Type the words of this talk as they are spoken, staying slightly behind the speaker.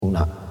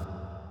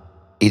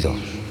y dos,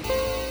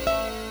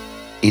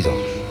 y dos,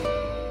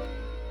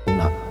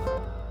 una,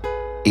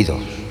 y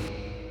dos,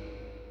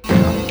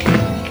 una,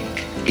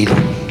 y dos.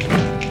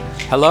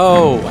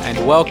 Hello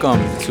and welcome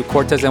to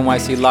Cortez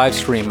NYC live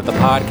stream of the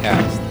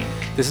podcast.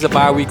 This is a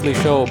bi-weekly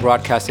show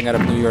broadcasting out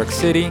of New York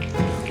City.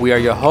 We are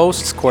your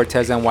hosts,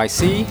 Cortez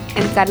NYC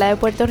and Carla de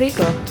Puerto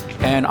Rico.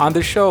 And on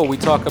this show, we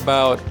talk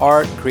about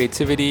art,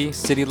 creativity,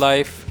 city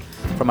life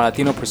from a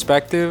Latino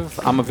perspective.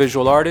 I'm a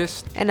visual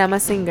artist. And I'm a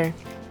singer.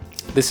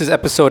 This is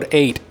episode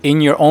 8,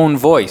 In Your Own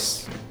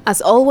Voice.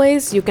 As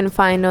always, you can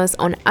find us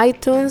on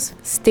iTunes,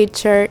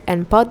 Stitcher,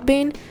 and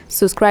Podbean.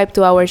 Subscribe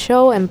to our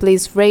show and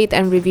please rate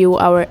and review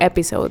our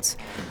episodes.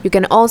 You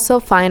can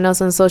also find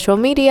us on social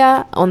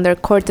media under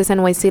Cortez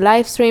NYC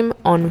Livestream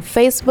on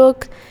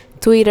Facebook,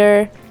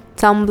 Twitter,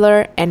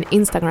 Tumblr, and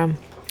Instagram.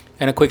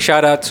 And a quick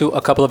shout out to a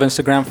couple of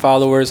Instagram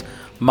followers,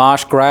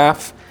 Mosh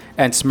Graph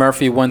and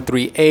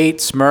Smurfy138.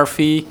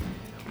 Smurfy,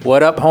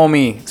 what up,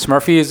 homie?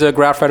 Smurfy is a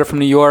graph writer from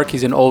New York.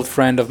 He's an old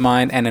friend of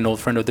mine and an old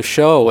friend of the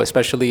show,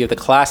 especially of the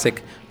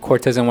classic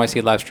Cortez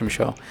NYC live stream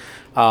show,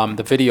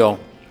 the video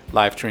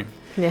live stream.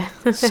 Yeah.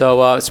 So,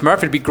 Smurf,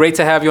 it'd be great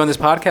to have you on this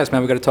podcast,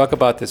 man. We got to talk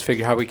about this.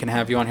 Figure how we can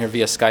have you on here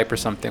via Skype or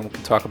something. We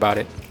can talk about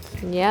it.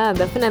 Yeah,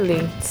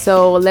 definitely.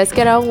 So let's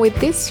get on with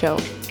this show.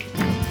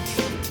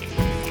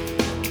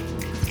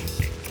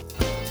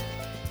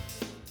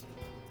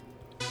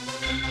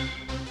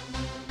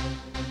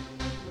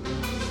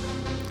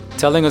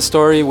 Telling a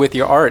story with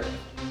your art.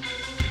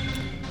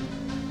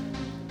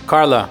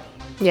 Carla.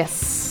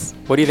 Yes.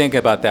 What do you think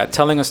about that?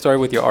 Telling a story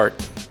with your art.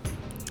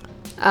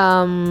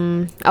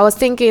 I was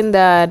thinking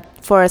that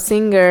for a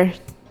singer,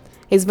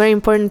 it's very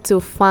important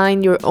to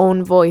find your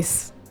own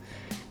voice.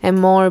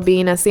 And more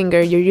being a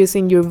singer, you're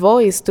using your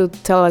voice to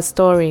tell a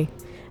story.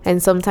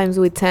 And sometimes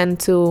we tend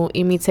to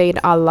imitate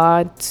a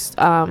lot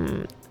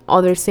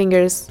other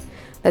singers.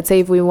 Let's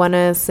say if we want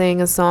to sing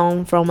a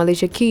song from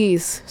Alicia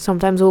Keys,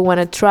 sometimes we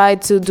want to try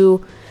to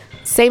do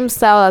same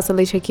style as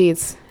Alicia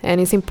Keys. And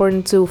it's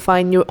important to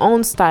find your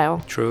own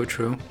style. True.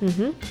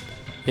 Mm-hmm.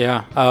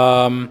 Yeah.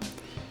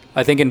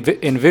 I think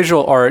in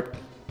visual art,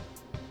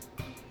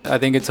 I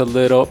think it's a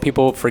little,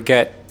 people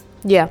forget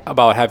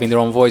about having their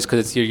own voice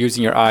because you're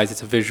using your eyes.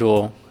 It's a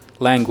visual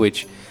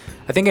language.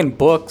 I think in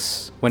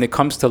books, when it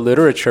comes to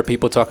literature,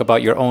 people talk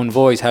about your own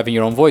voice, having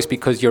your own voice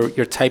because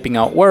you're typing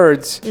out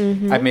words.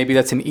 Mm-hmm. And maybe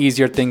that's an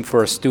easier thing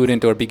for a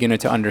student or a beginner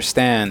to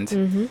understand.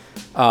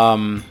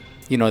 Mm-hmm.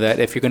 You know, that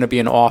if you're going to be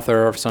an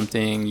author of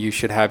something, you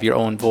should have your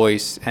own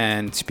voice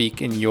and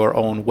speak in your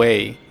own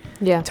way.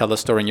 Yeah. Tell a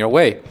story in your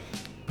way.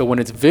 But when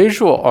it's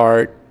visual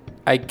art,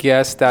 I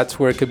guess that's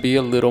where it could be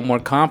a little more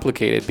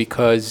complicated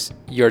because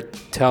you're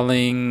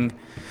telling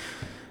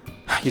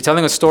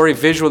a story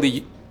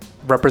visually,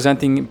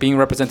 being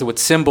represented with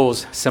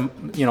symbols,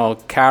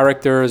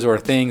 characters or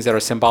things that are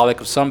symbolic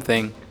of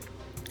something.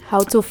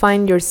 How to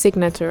find your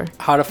signature.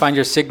 How to find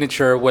your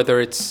signature,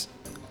 whether it's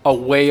a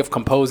way of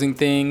composing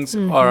things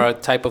or a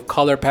type of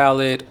color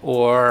palette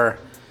or,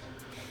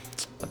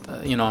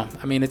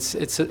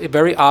 it's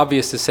very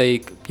obvious to say,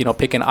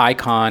 pick an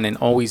icon and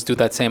always do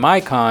that same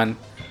icon.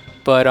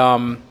 But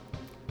I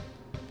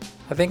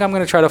think I'm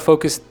going to try to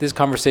focus this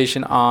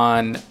conversation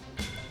on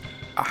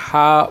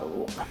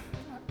how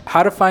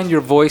to find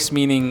your voice,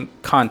 meaning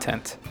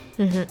content,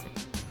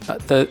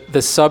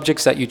 the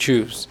subjects that you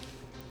choose.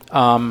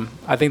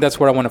 I think that's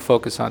what I want to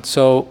focus on.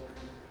 So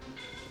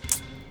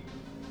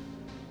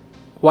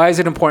why is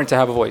it important to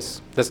have a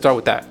voice? Let's start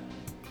with that.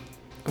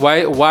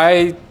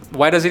 Why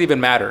does it even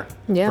matter?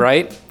 Yeah.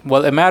 Right?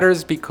 Well, it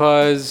matters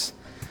because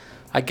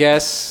I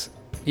guess,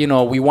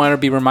 we want to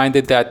be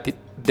reminded that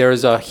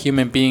there's a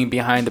human being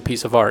behind a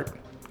piece of art.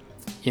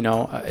 Even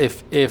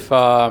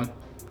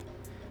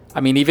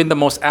the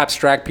most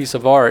abstract piece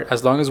of art,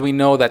 as long as we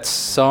know that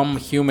some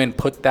human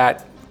put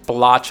that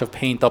blotch of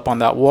paint up on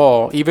that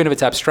wall, even if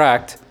it's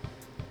abstract,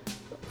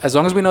 as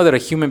long as we know that a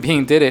human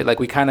being did it, like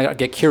we kind of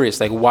get curious,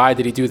 like why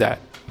did he do that?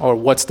 Or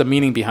what's the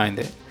meaning behind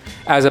it?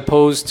 As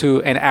opposed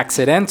to an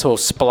accidental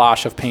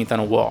splash of paint on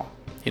a wall,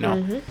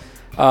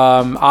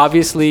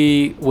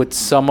 Obviously, with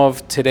some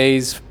of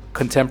today's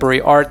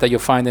contemporary art that you'll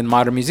find in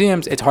modern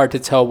museums, it's hard to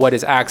tell what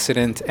is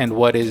accident and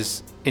what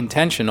is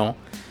intentional.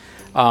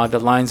 The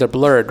lines are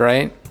blurred,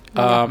 right?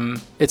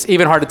 It's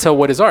even hard to tell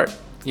what is art,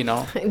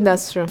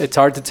 That's true. It's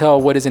hard to tell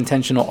what is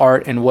intentional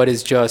art and what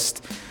is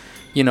just,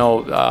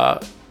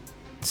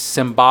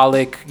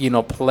 symbolic,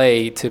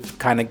 play to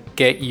kind of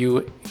get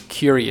you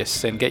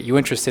curious and get you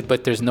interested,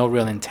 but there's no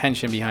real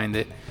intention behind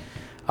it.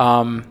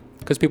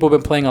 Because people have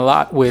been playing a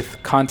lot with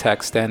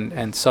context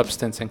and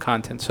substance and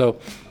content. So,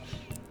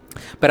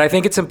 but I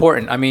think it's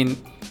important.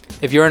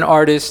 If you're an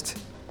artist,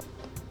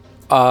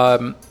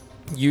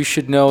 you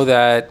should know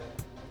that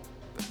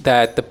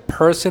the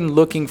person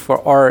looking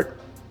for art,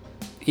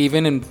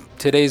 even in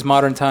today's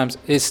modern times,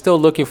 is still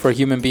looking for a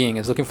human being,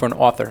 is looking for an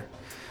author.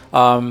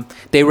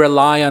 They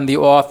rely on the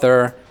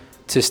author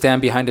to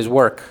stand behind his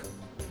work.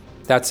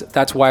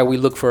 That's why we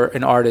look for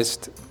an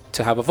artist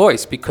to have a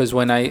voice, because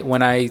when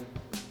I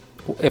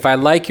if I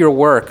like your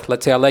work,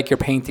 let's say I like your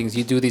paintings,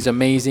 you do these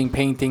amazing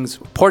paintings,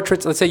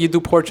 portraits, let's say you do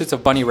portraits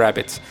of bunny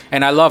rabbits,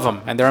 and I love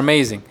them, and they're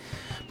amazing.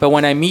 But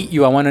when I meet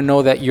you, I want to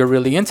know that you're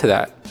really into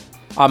that.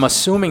 I'm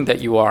assuming that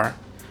you are.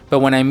 But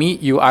when I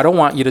meet you, I don't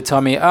want you to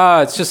tell me,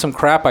 it's just some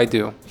crap I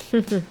do.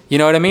 You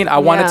know what I mean? I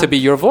want it to be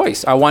your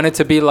voice. I want it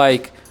to be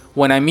like,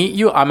 when I meet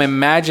you, I'm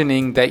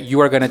imagining that you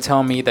are going to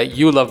tell me that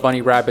you love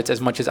bunny rabbits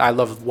as much as I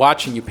love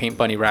watching you paint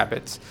bunny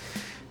rabbits.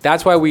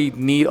 That's why we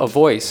need a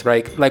voice,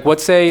 right? Like,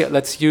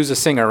 let's use a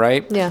singer,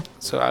 right? Yeah.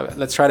 So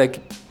let's try to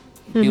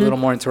be a little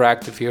more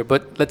interactive here.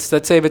 But let's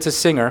say if it's a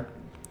singer,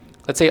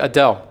 let's say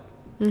Adele.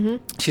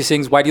 She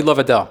sings, why do you love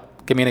Adele?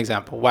 Give me an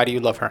example. Why do you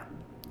love her?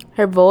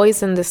 Her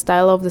voice and the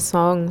style of the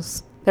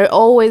songs.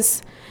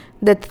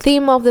 The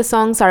theme of the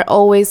songs are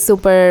always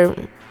super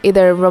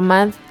either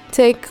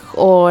romantic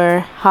or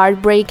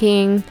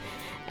heartbreaking.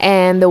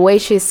 And the way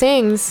she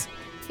sings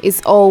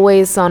is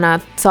always on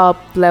a top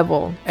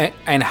level.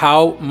 And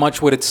how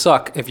much would it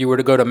suck if you were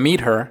to go to meet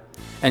her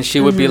and she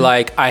would be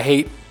like, I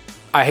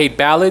hate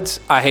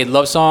ballads, I hate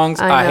love songs,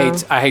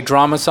 I hate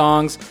drama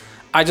songs.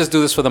 I just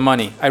do this for the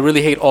money. I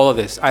really hate all of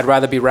this. I'd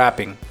rather be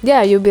rapping.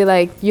 Yeah, you'd be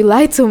like, you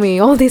lied to me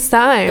all this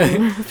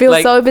time. I feel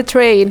like, so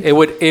betrayed. It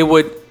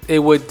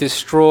would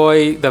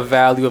destroy the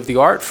value of the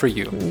art for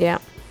you. Yeah.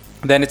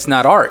 Then it's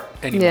not art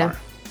anymore. Yeah.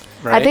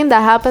 Right? I think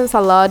that happens a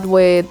lot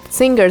with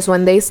singers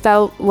when they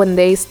start with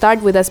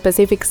a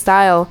specific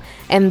style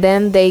and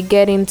then they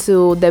get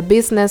into the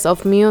business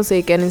of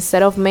music, and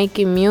instead of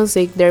making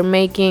music, they're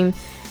making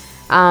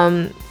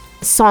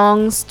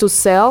songs to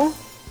sell,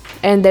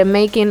 and they're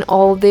making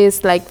all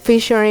this like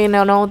featuring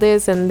and all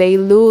this, and they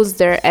lose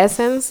their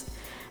essence.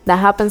 That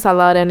happens a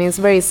lot, and it's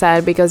very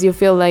sad because you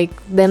feel like,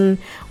 then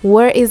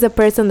where is the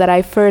person that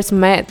I first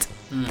met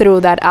through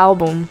that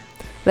album,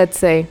 let's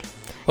say.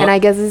 Well, and I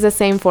guess it's the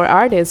same for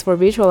artists, for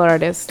visual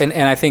artists. And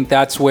I think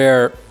that's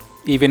where,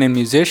 even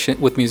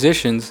with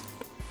musicians,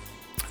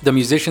 the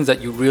musicians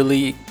that you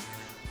really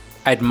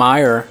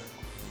admire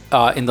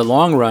in the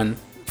long run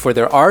for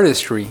their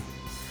artistry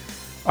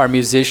are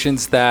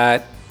musicians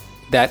that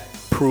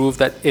prove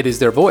that it is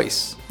their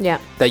voice. Yeah.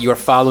 That you're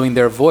following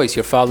their voice,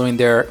 you're following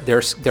their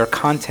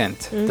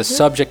content, the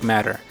subject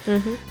matter.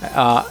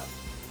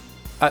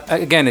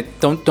 Again,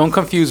 don't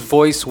confuse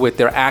voice with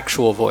their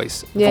actual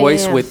voice.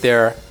 Voice with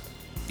their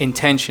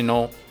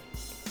intentional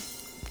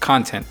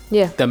content.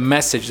 Yeah. The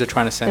message they're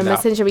trying to send out. The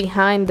message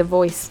behind the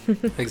voice.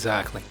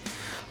 Exactly.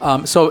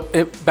 So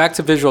back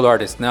to visual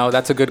artists. Now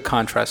that's a good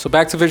contrast. So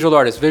back to visual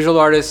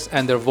artists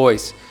and their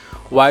voice.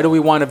 Why do we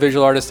want a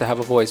visual artist to have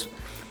a voice?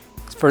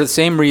 For the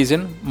same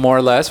reason, more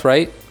or less,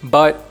 right?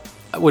 But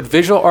with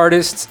visual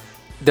artists,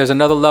 there's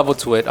another level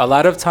to it. A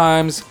lot of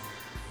times,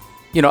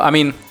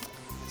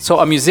 so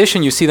a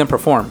musician, you see them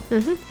perform.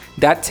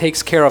 That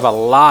takes care of a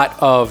lot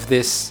of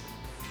this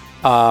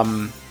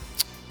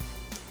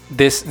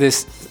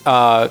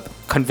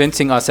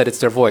convincing us that it's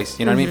their voice.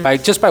 You know what I mean?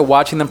 By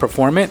watching them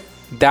perform it,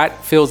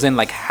 that fills in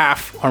like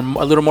half or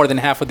a little more than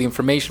half of the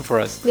information for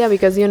us. Yeah,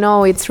 because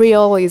it's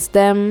real, it's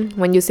them.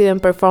 When you see them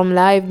perform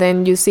live,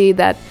 then you see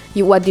that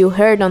what you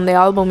heard on the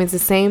album is the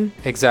same.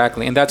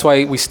 Exactly. And that's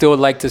why we still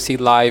like to see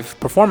live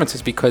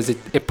performances, because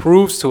it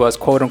proves to us,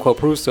 quote unquote,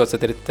 proves to us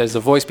that there's a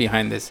voice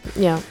behind this.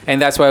 Yeah.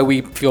 And that's why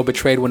we feel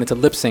betrayed when it's a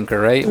lip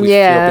syncer, right? We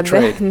feel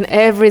betrayed.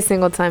 Every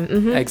single time.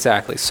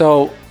 Exactly.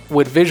 So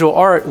with visual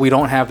art, we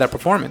don't have that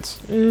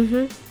performance.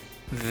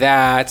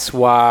 That's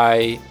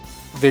why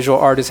visual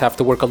artists have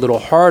to work a little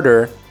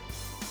harder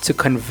to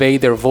convey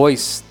their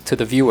voice to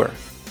the viewer.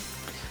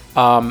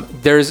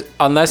 There's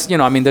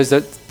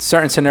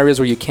certain scenarios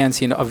where you can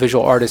see a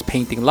visual artist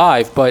painting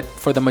live, but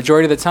for the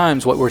majority of the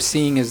times, what we're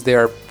seeing is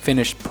their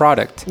finished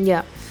product.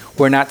 Yeah.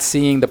 We're not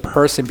seeing the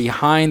person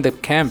behind the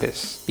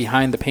canvas,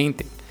 behind the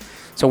painting.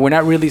 So we're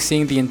not really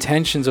seeing the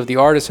intentions of the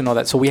artist and all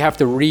that. So we have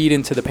to read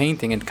into the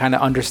painting and kind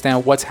of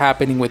understand what's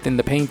happening within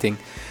the painting.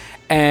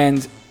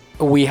 And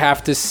we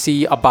have to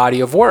see a body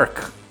of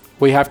work.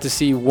 We have to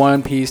see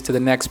one piece to the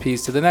next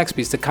piece to the next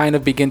piece to kind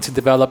of begin to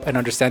develop an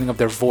understanding of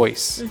their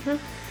voice.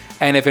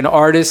 And if an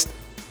artist,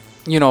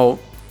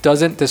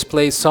 doesn't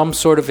display some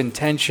sort of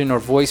intention or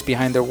voice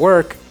behind their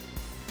work,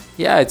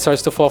 it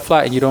starts to fall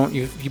flat, and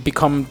you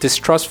become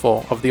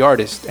distrustful of the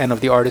artist and of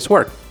the artist's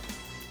work.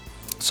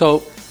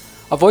 So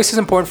a voice is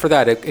important for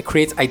that. It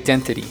creates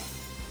identity.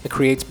 It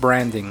creates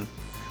branding,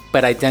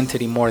 but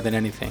identity more than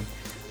anything.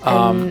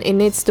 And it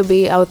needs to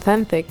be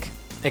authentic.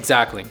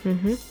 Exactly.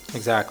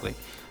 Exactly.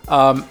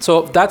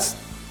 So that's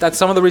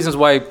some of the reasons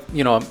why,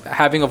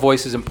 having a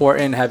voice is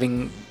important.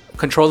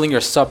 Controlling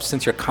your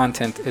substance, your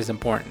content is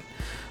important.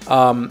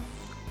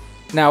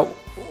 Now,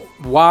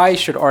 why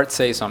should art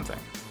say something?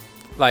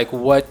 Like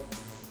why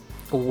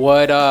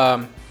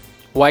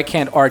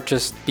can't art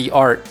just be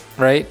art,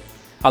 right?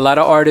 A lot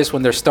of artists,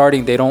 when they're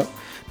starting, they don't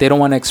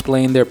want to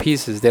explain their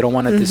pieces. They don't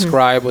want to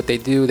describe what they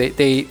do.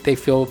 They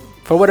feel,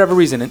 for whatever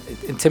reason,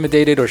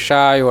 intimidated or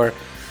shy, or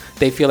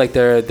they feel like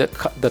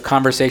the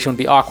conversation would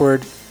be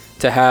awkward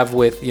to have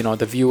with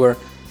the viewer.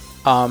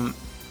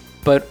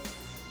 But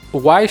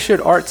why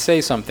should art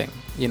say something?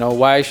 You know,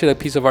 why should a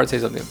piece of art say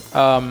something?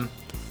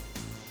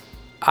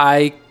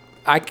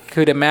 I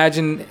could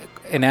imagine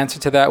an answer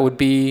to that would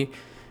be,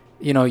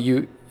 you know,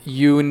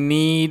 you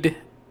need,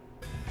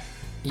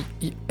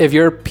 if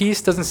your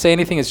piece doesn't say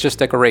anything, it's just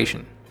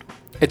decoration.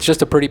 It's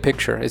just a pretty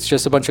picture. It's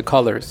just a bunch of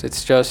colors.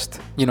 It's just,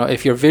 you know,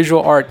 if your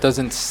visual art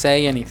doesn't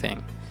say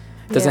anything,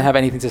 doesn't have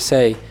anything to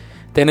say,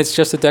 then it's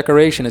just a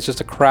decoration. It's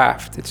just a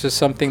craft. It's just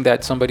something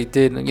that somebody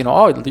did. You know,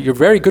 oh, you're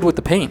very good with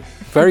the paint.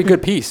 Very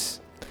good piece.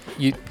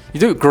 You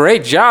do a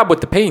great job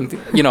with the paint,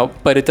 you know,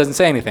 but it doesn't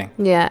say anything.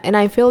 Yeah, and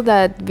I feel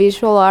that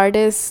visual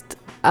artists,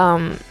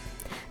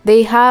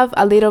 they have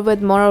a little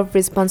bit more of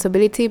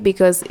responsibility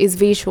because it's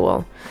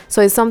visual.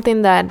 So it's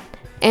something that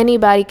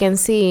anybody can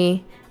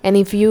see. And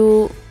if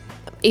you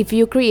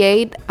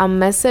create a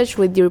message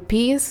with your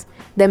piece,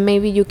 then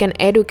maybe you can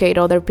educate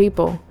other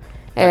people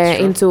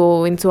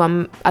into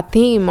a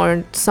theme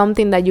or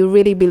something that you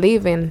really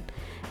believe in.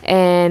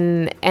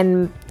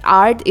 And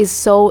art is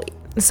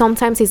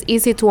sometimes it's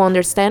easy to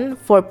understand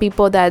for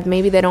people that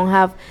maybe they don't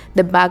have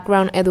the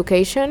background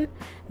education,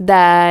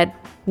 that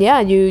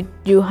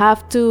you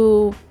have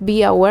to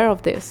be aware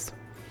of this.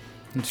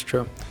 It's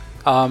true.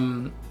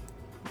 So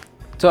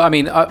I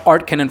mean,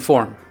 art can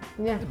inform.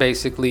 Yeah.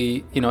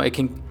 Basically, you know, it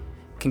can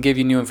give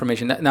you new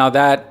information. Now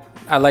that,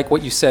 I like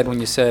what you said when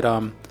you said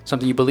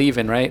something you believe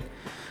in, right?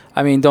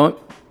 I mean, don't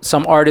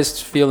some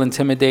artists feel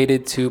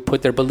intimidated to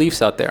put their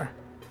beliefs out there?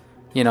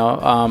 You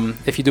know,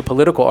 if you do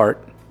political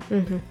art,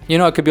 you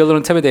know, it could be a little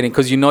intimidating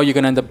because you know you're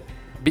going to end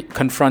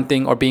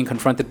up being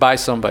confronted by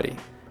somebody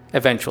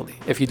eventually.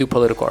 If you do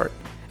political art,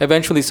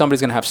 eventually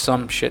somebody's going to have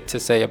some shit to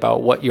say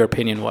about what your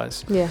opinion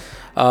was. Yeah.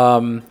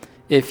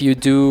 If you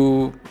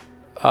do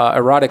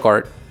erotic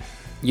art,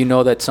 you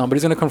know that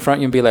somebody's going to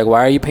confront you and be like,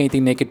 why are you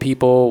painting naked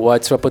people?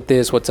 What's up with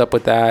this? What's up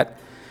with that?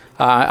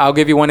 I'll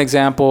give you one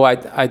example.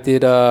 I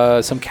did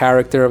some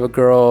character of a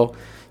girl,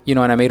 you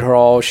know, and I made her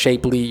all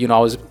shapely. You know, I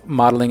was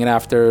modeling it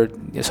after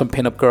some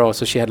pinup girl.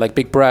 So she had like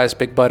big breasts,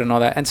 big butt and all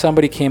that. And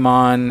somebody came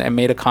on and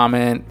made a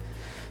comment,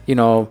 you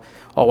know,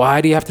 oh,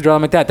 why do you have to draw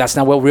them like that? That's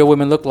not what real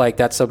women look like.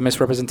 That's a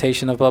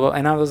misrepresentation of blah, blah.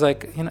 And I was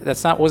like, you know,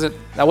 that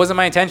wasn't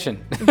my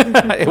intention.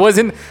 I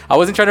wasn't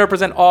trying to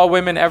represent all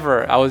women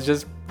ever. I was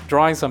just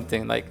drawing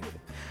something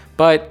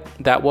but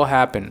that will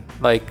happen.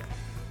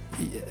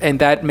 And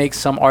that makes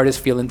some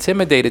artists feel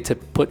intimidated to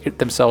put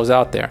themselves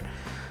out there.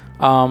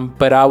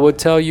 But I would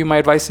tell you, my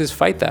advice is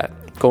fight that.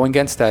 Go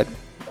against that.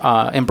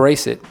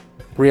 Embrace it.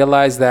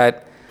 Realize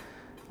that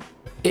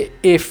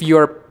if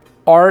your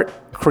art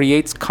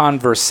creates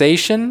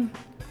conversation,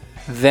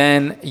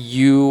 then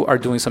you are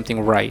doing something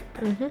right.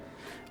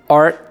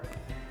 Art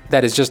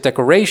that is just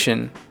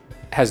decoration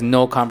has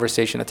no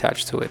conversation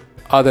attached to it,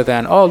 other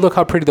than, oh, look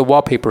how pretty the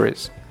wallpaper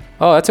is.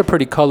 Oh, that's a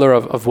pretty color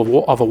of a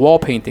wall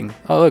painting.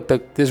 Oh,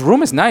 look, this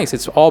room is nice.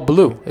 It's all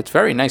blue. It's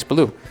very nice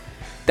blue.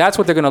 That's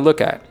what they're going to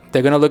look at.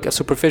 They're going to look at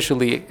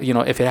superficially, you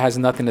know, if it has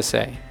nothing to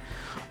say.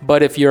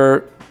 But if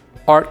your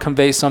art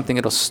conveys something,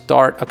 it'll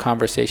start a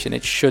conversation.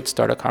 It should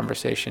start a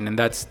conversation. And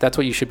that's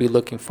what you should be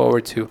looking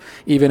forward to,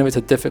 even if it's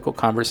a difficult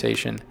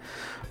conversation.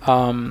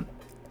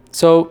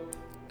 So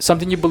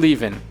something you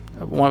believe in.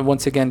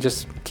 Once again,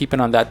 just keeping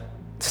on that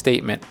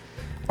statement.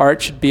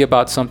 Art should be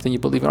about something you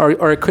believe in,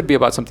 or it could be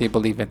about something you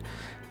believe in.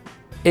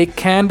 It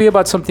can be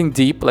about something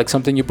deep, like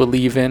something you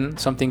believe in,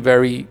 something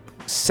very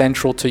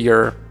central to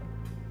your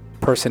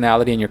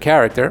personality and your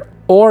character,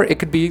 or it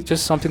could be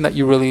just something that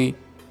you really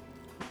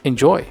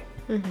enjoy.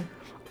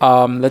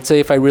 Let's say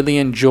if I really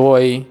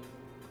enjoy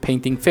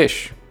painting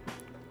fish,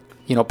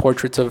 you know,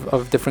 portraits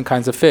of different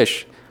kinds of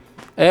fish.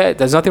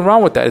 There's nothing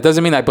wrong with that. It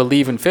doesn't mean I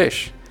believe in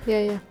fish.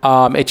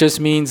 It just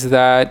means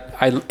that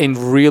I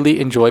really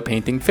enjoy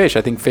painting fish.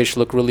 I think fish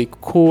look really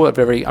cool.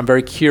 I'm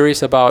very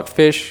curious about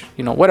fish,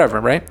 you know, whatever,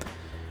 right?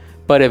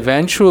 But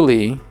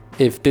eventually,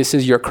 if this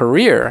is your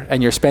career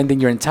and you're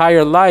spending your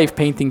entire life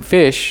painting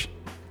fish,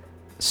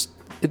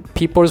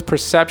 people's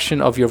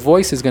perception of your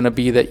voice is going to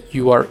be that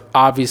you are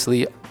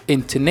obviously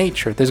into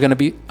nature. There's going to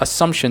be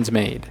assumptions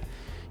made.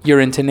 You're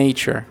into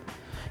nature.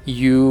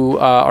 You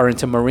are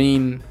into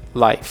marine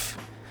life.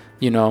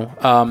 You know,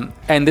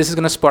 and this is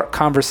going to spark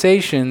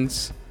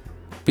conversations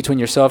between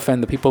yourself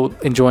and the people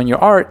enjoying your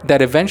art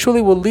that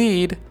eventually will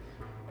lead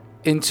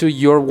into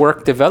your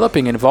work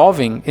developing,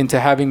 evolving into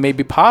having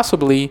maybe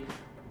possibly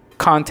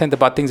content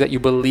about things that you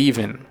believe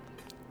in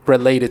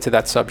related to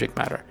that subject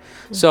matter.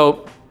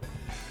 So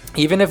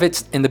even if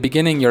it's in the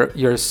beginning,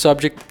 your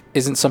subject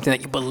isn't something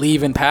that you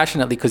believe in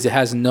passionately because it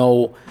has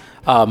no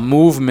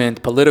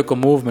political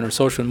movement or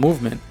social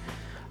movement,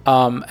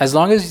 as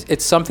long as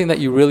it's something that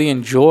you really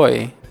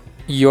enjoy,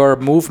 your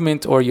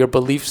movement or your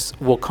beliefs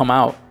will come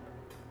out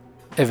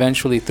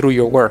eventually through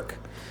your work.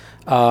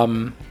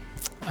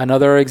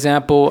 Another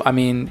example, I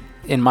mean,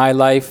 in my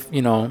life,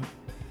 you know,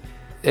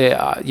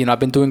 I've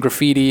been doing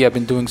graffiti, I've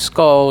been doing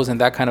skulls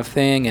and that kind of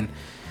thing,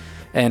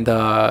 and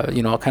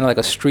you know, kind of like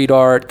a street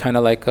art, kind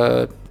of like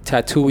a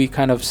tattoo-y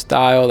kind of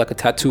style, like a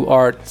tattoo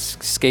art,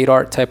 skate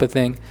art type of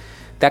thing.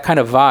 That kind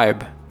of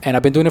vibe And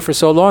I've been doing it for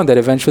so long that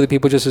eventually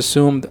people just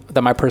assumed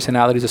that my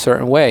personality is a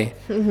certain way.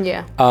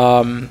 Yeah.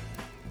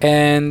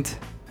 And,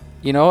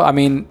 you know, I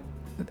mean,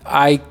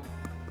 I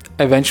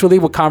eventually,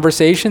 with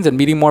conversations and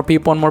meeting more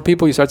people,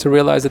 you start to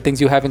realize the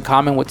things you have in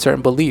common with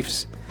certain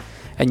beliefs.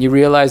 And you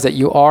realize that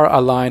you are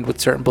aligned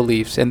with certain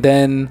beliefs. And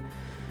then,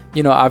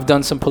 you know, I've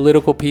done some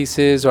political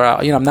pieces, or,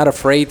 you know, I'm not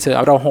afraid to,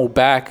 I don't hold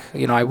back.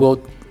 You know, I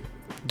will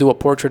do a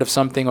portrait of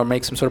something or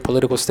make some sort of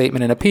political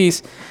statement in a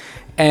piece.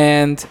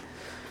 And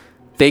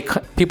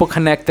people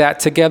connect that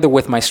together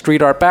with my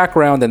street art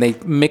background, and they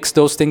mix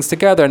those things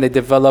together, and they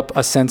develop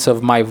a sense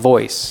of my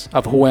voice,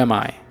 of who am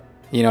I.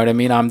 You know what I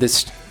mean? I'm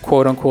this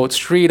quote unquote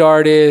street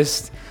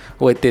artist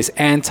with this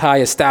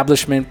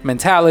anti-establishment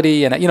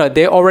mentality. And, you know,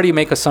 they already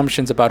make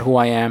assumptions about who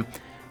I am.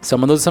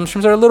 Some of those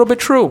assumptions are a little bit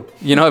true.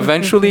 You know,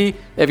 eventually,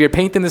 if you're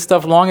painting this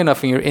stuff long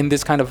enough and you're in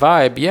this kind of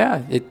vibe,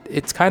 yeah,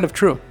 it's kind of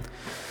true.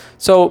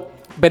 So,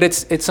 but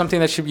it's something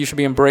that you should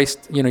be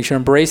embraced. You know, you should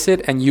embrace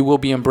it, and you will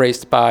be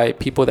embraced by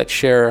people that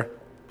share,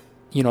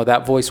 you know,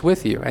 that voice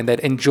with you, and that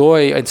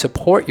enjoy and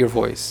support your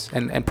voice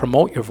and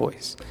promote your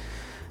voice.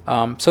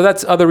 So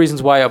that's other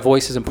reasons why a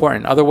voice is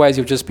important. Otherwise,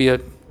 you'll just be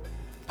a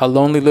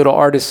lonely little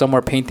artist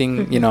somewhere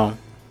painting, you know,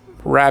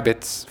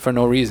 rabbits for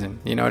no reason.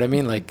 You know what I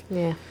mean? Like,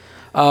 yeah.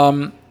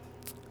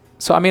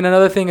 So, I mean,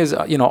 another thing is,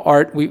 you know,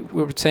 art, we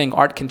were saying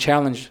art can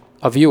challenge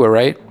a viewer,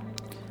 right?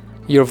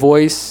 Your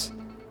voice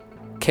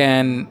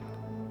can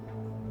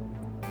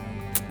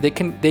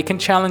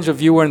challenge a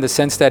viewer in the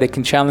sense that it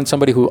can challenge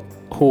somebody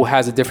who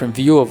has a different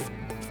view of,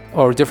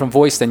 or a different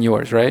voice than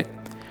yours, right?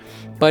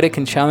 But it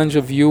can challenge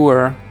a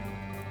viewer.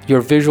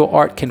 Your visual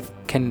art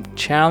can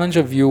challenge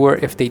a viewer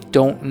if they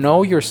don't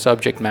know your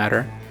subject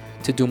matter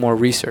to do more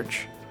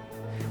research.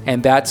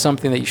 And that's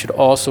something that you should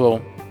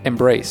also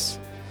embrace.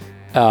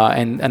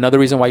 And another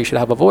reason why you should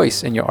have a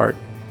voice in your art.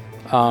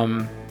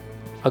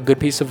 A good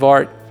piece of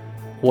art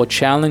will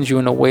challenge you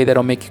in a way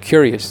that'll make you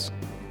curious.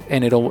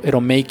 And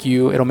it'll make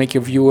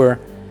your viewer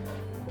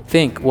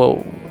think,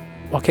 well,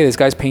 okay, this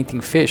guy's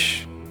painting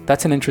fish.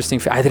 That's an interesting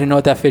fish. I didn't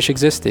know that fish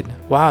existed.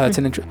 Wow, that's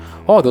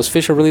oh, those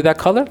fish are really that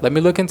color? Let me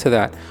look into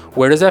that.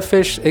 Where does that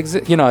fish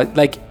exist? You know,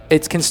 like,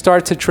 it can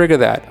start to trigger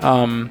that.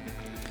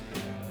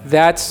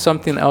 That's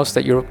something else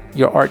that your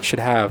art should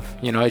have.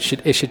 You know, it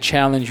should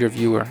challenge your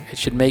viewer. It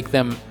should make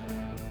them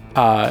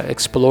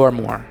explore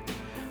more.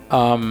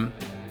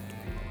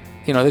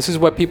 You know, this is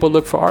what people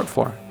look for art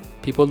for.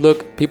 People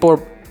are,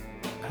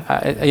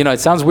 you know, it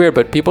sounds weird,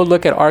 but people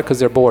look at art because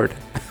they're bored.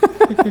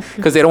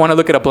 Because they don't want to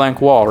look at a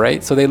blank wall,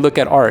 right? So they look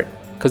at art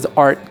because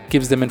art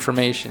gives them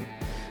information.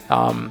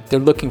 They're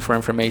looking for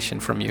information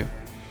from you.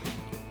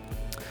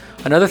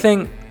 Another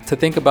thing to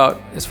think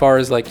about as far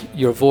as like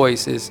your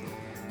voice is,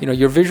 you know,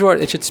 your visual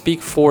art, it should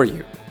speak for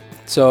you.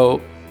 So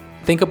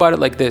think about it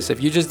like this.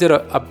 If you just did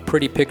a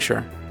pretty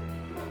picture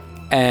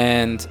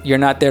and you're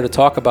not there to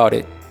talk about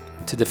it,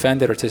 to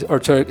defend it, or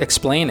to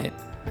explain it,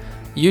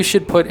 you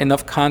should put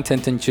enough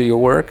content into your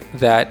work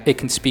that it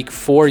can speak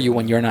for you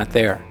when you're not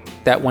there.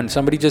 That when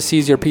somebody just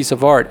sees your piece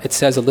of art, it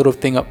says a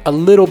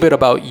little bit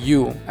about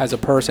you as a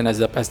person, as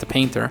the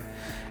painter,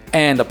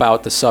 and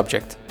about the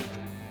subject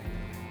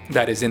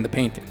that is in the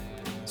painting.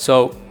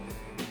 So,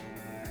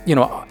 you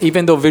know,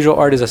 even though visual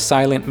art is a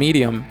silent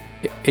medium,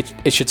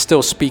 it should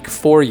still speak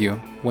for you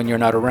when you're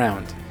not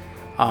around.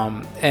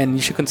 And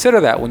you should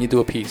consider that when you do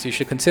a piece. You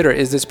should consider,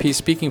 is this piece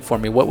speaking for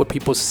me? What would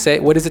people say?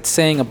 What is it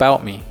saying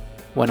about me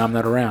when I'm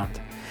not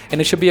around?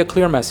 And it should be a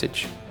clear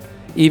message.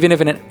 Even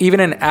if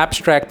an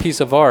abstract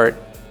piece of art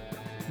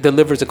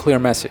delivers a clear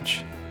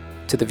message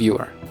to the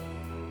viewer.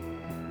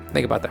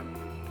 Think about that.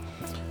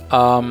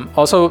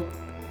 Also,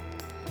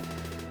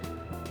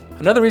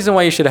 another reason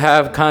why you should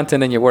have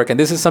content in your work, and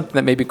this is something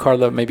that maybe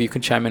Carla, maybe you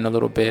can chime in a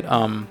little bit.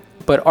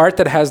 But art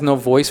that has no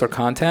voice or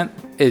content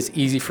is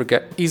easily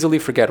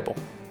forgettable.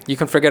 You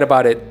can forget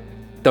about it.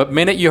 The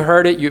minute you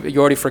heard it, you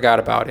already forgot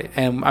about it.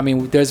 And I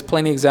mean, there's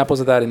plenty of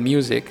examples of that in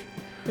music.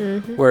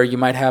 Mm-hmm. Where you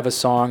might have a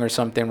song or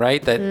something,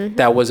 right?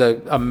 That was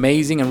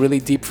amazing and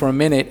really deep for a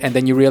minute, and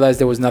then you realize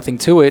there was nothing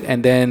to it,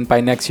 and then by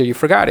next year you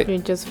forgot it. You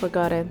just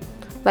forgot it.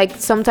 Like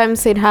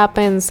sometimes it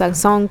happens, a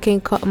song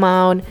can come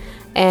out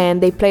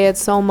and they play it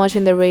so much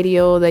in the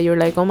radio that you're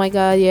like, oh my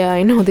god, yeah,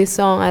 I know this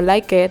song, I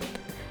like it.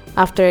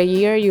 After a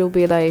year, you'll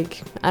be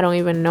like, I don't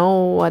even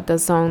know what the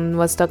song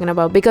was talking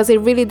about, because it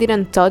really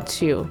didn't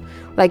touch you.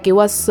 Like, it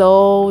was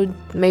so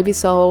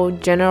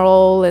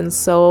general and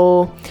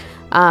so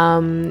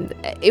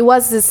it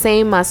was the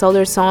same as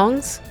other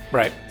songs,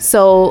 right?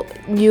 So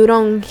you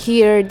don't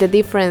hear the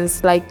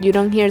difference. Like, you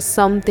don't hear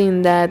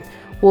something that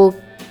will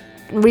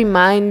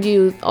remind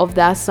you of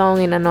that song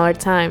in another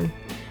time.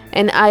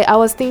 And I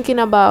was thinking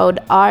about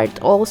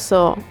art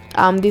also,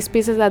 these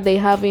pieces that they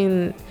have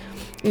in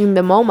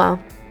the MoMA,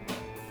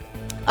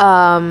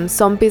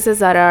 some pieces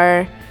that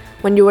are,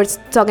 when you were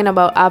talking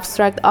about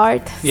abstract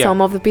art, some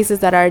of the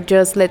pieces that are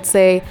just, let's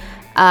say,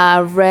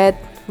 a red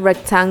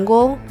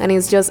rectangle, and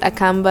it's just a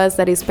canvas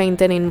that is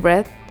painted in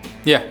red.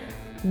 Yeah.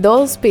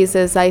 Those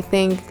pieces, I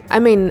think, I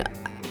mean,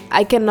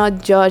 I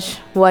cannot judge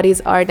what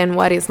is art and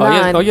what is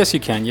not. Yes, you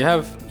can. You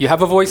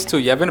have a voice too.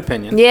 You have an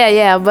opinion.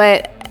 Yeah,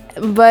 but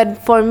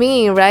for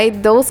me,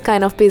 right, those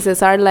kind of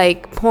pieces are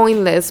like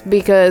pointless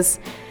because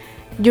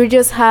you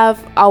just have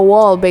a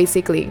wall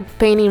basically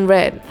painting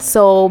red.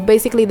 So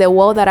basically the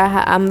wall that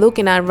I'm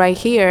looking at right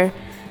here,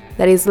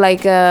 that is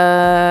like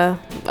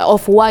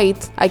of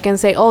white, I can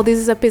say, oh, this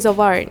is a piece of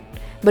art,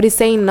 but it's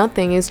saying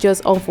nothing. It's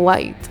just off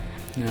white.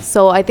 Yeah.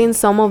 So I think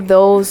some of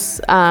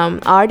those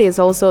artists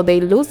also, they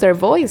lose their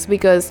voice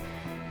because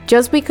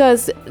just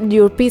because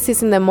your piece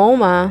is in the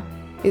MoMA,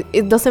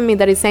 it doesn't mean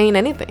that it's saying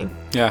anything.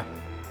 Yeah.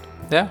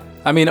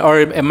 I mean, or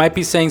it might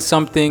be saying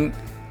something.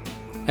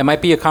 It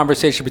might be a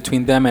conversation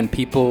between them and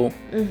people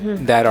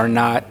that are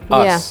not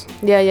us.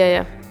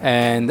 Yeah.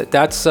 And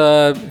that's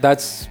a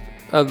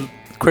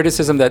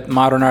criticism that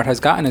modern art has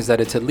gotten, is that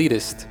it's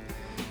elitist.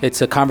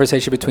 It's a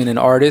conversation between an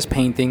artist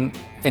painting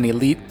an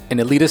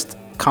elitist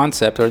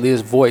concept or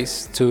elitist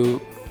voice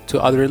to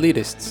other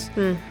elitists.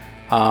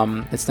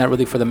 It's not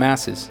really for the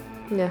masses.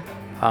 Yeah.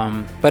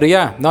 But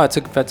yeah, no,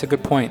 that's a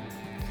good point.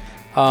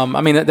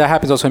 I mean, that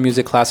happens also in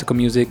music, classical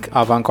music,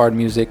 avant-garde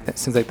music,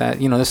 things like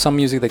that. You know, there's some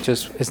music that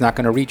just is not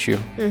going to reach you.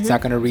 It's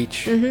not going to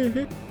reach,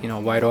 a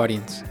wide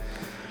audience.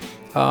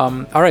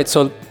 All right,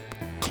 so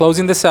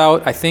closing this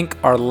out, I think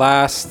my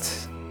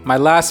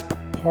last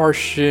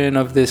portion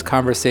of this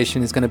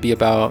conversation is going to be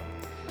about,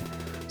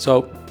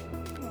 so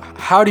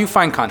how do you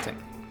find content?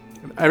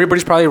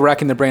 Everybody's probably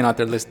racking their brain out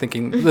there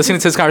listening to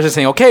this conversation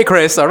saying, okay,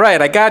 Chris, all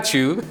right, I got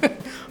you.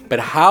 But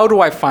how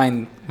do I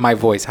find my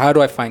voice? How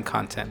do I find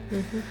content?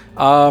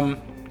 Well,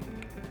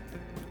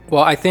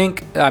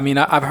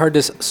 I've heard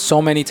this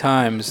so many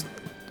times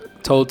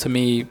told to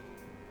me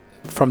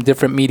from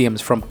different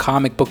mediums, from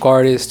comic book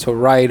artists to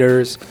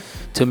writers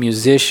to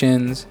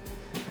musicians.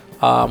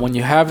 When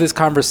you have this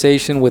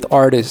conversation with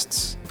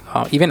artists,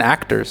 even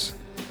actors,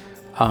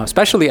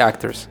 especially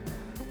actors,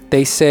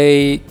 they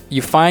say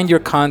you find your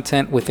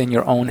content within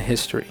your own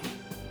history.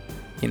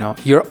 You know,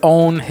 your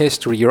own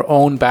history, your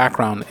own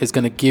background is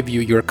going to give you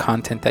your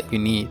content that you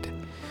need.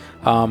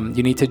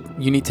 You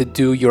need to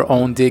do your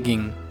own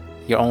digging,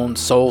 your own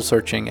soul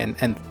searching,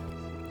 and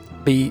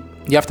you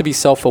have to be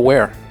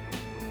self-aware.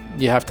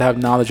 You have to have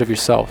knowledge of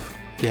yourself.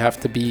 You have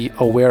to be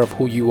aware of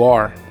who you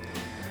are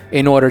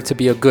in order to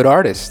be a good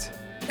artist.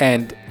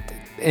 And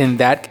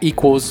that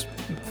equals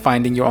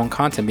finding your own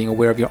content, being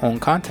aware of your own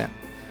content.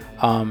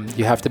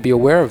 You have to be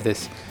aware of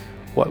this.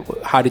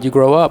 How did you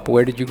grow up?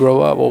 Where did you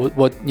grow up?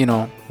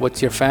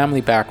 What's your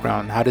family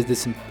background? How does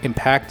this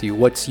impact you?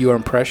 What's your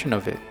impression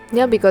of it?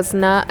 Yeah, because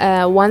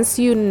now once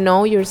you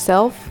know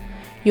yourself,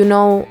 you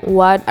know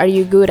what are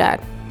you good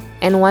at.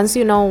 And once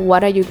you know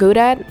what are you good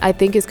at, I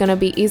think it's going to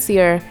be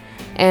easier.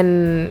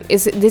 And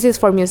this is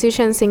for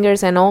musicians,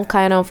 singers, and all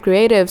kind of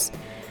creatives.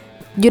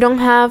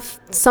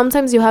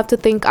 Sometimes you have to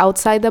think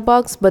outside the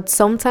box, but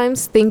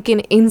sometimes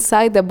thinking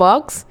inside the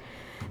box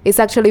is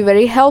actually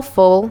very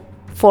helpful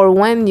for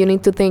when you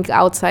need to think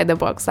outside the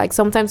box. Like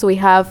sometimes we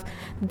have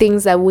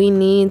things that we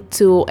need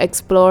to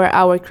explore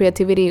our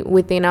creativity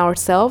within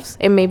ourselves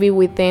and maybe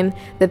within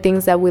the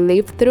things that we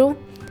live through.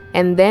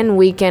 And then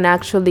we can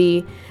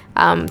actually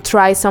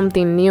try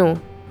something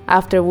new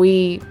after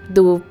we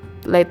do,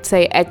 let's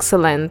say,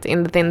 excellent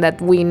in the thing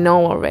that we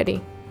know already.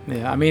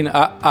 Yeah, I mean,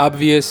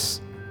 obvious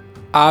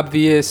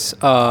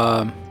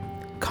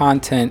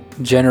content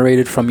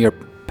generated from your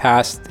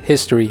past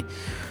history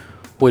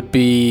would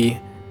be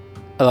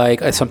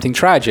like something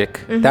tragic.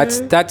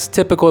 That's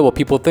typical what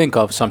people think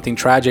of. Something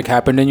tragic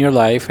happened in your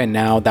life, and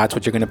now that's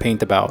what you're going to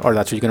paint about, or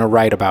that's what you're going to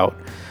write about.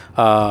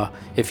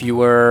 If you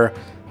were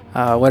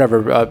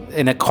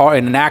in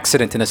an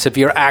accident, in a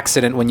severe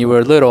accident when you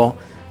were little,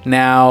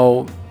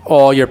 now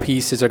all your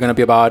pieces are going to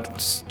be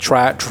about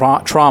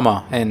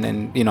trauma,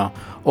 and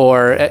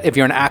or if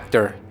you're an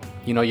actor,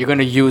 you're going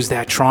to use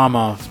that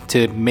trauma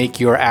to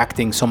make your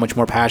acting so much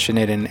more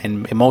passionate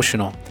and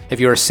emotional. If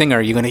you're a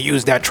singer, you're going to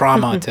use that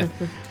trauma to.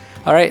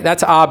 All right,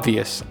 that's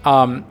obvious.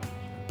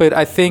 But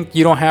I think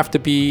you don't have to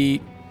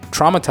be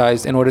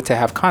traumatized in order to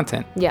have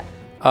content. Yeah.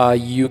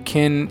 You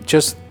can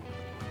just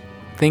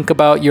think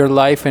about your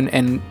life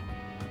and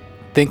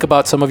think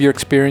about some of your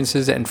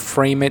experiences and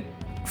frame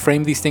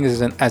these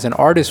things as an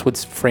artist would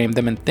frame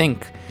them, and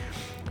think,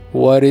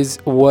 what is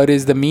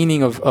the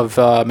meaning of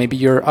maybe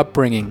your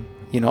upbringing,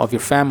 of your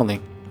family?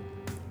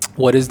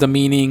 What is the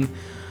meaning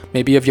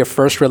maybe of your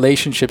first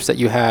relationships that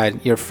you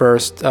had, your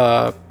first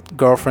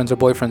girlfriends or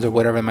boyfriends or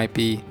whatever it might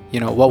be?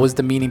 What was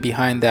the meaning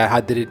behind that?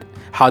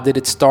 How did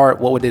it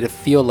start? What did it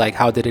feel like?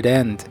 How did it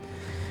end?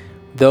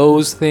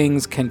 Those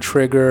things can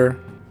trigger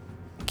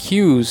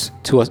cues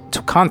to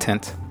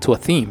content, to a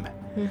theme.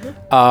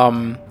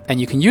 And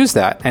you can use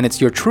that, and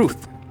it's your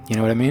truth. You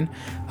know what I mean?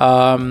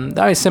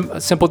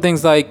 Simple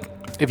things like,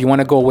 if you want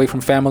to go away from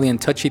family and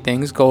touchy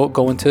things,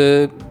 go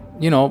into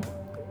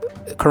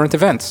current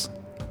events.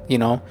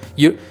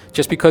 You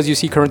just because you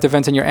see current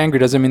events and you're angry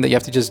doesn't mean that you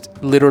have to just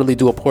literally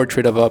do a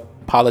portrait of a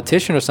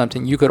politician or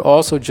something. You could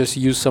also just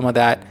use some of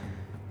that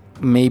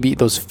maybe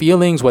those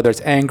feelings, whether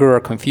it's anger or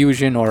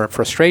confusion or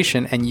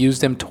frustration, and use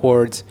them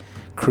towards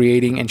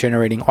creating and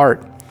generating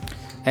art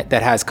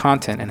that has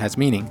content and has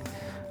meaning.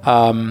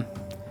 I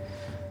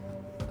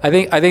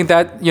think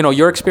that, you know,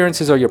 your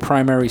experiences are your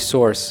primary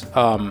source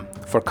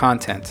for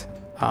content.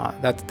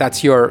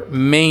 That's your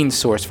main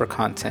source for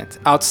content.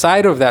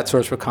 Outside of that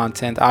source for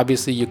content,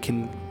 obviously you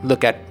can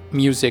look at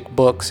music,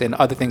 books, and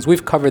other things.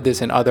 We've covered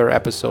this in other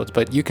episodes,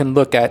 but you can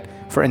look at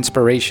for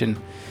inspiration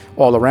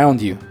all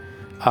around you.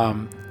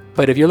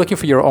 But if you're looking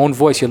for your own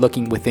voice, you're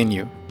looking within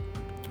you.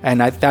 And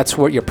that's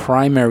what your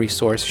primary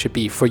source should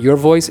be. For your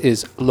voice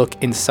is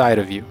look inside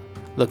of you.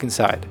 Look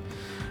inside.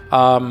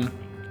 And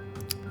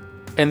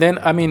then,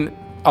 I mean,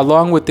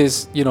 along with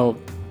this, you know,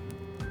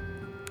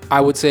 I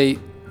would say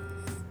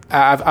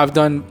I've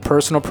done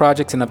personal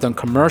projects and I've done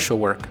commercial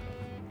work.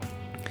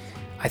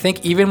 I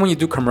think even when you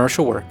do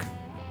commercial work,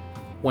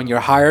 when you're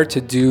hired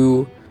to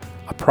do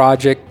a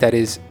project that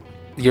is,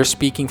 you're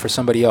speaking for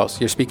somebody else.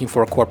 You're speaking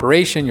for a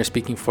corporation. You're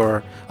speaking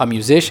for a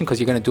musician because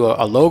you're going to do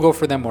a logo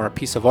for them or a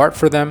piece of art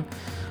for them.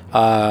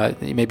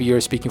 Maybe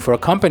you're speaking for a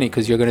company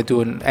because you're going to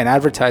do an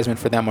advertisement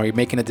for them, or you're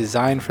making a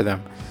design for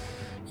them.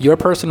 Your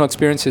personal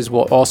experiences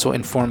will also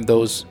inform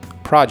those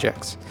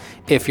projects.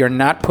 If you're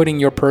not putting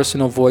your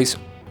personal voice,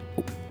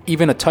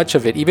 even a touch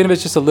of it, even if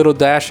it's just a little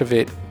dash of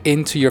it,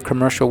 into your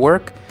commercial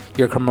work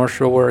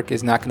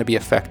is not going to be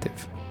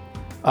effective.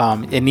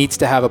 It needs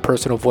to have a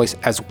personal voice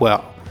as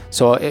well.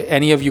 So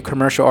any of you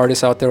commercial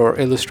artists out there or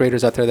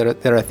illustrators out there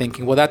that are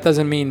thinking, well, that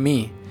doesn't mean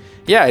me.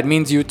 Yeah, it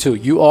means you too.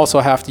 You also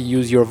have to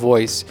use your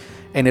voice,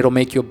 and it'll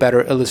make you a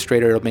better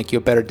illustrator. It'll make you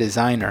a better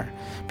designer,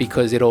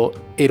 because it'll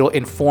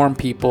inform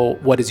people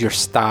what is your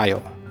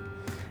style.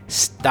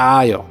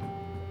 Style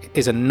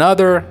is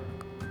another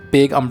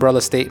big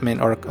umbrella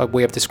statement or a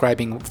way of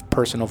describing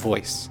personal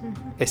voice.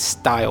 It's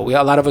style.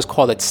 A lot of us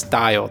call it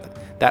style.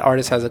 That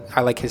artist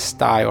I like his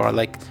style, or I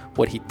like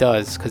what he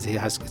does because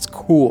it's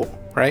cool,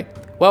 right?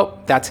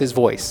 Well, that's his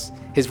voice.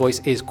 His voice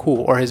is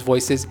cool, or his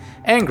voice is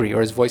angry,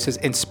 or his voice is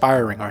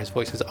inspiring, or his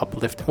voice is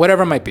uplifting,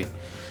 whatever it might be.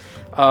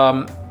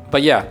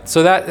 But yeah,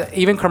 so that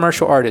even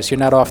commercial artists, you're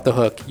not off the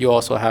hook. You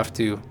also have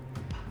to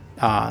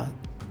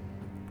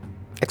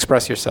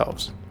express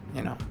yourselves,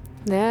 you know.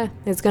 Yeah,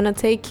 it's gonna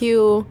take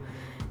you.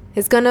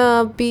 It's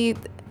gonna be,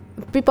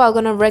 people are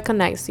gonna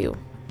recognize you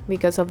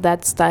because of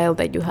that style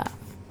that you have.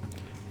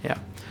 Yeah.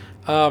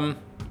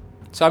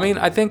 So I mean,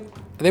 I think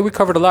we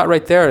covered a lot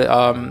right there.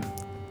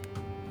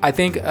 I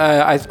think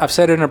I've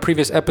said it in a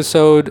previous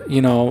episode.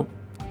 You know,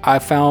 I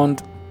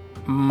found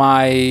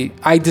I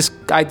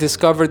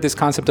discovered this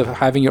concept of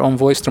having your own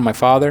voice through my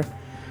father,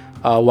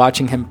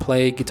 watching him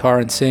play guitar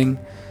and sing.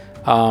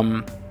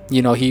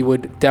 You know, he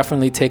would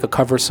definitely take a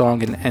cover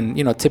song and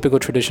you know, typical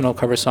traditional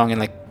cover song, and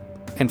like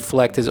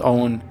inflect his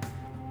own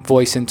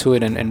voice into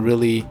it and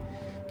really,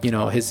 you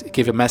know,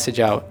 give a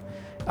message out.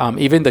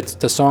 Even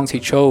the songs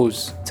he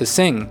chose to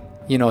sing,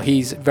 you know,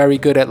 he's very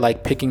good at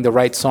like picking the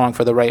right song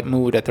for the right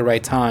mood at the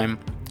right time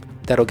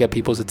that'll get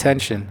people's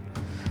attention.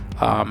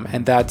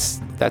 And that's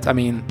I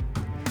mean,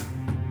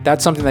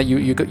 that's something that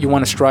you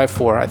want to strive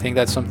for. I think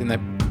that's something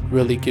that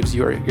really gives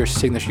your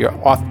signature, your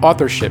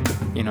authorship,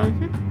 you know,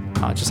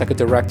 just like a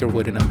director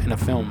would in a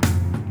film.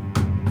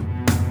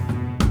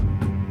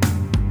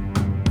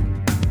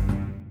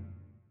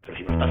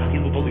 Si lo estás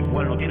haciendo todo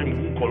igual, no tiene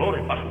ningún color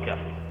el paso que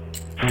hace.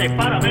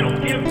 Separa menos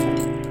tiempo.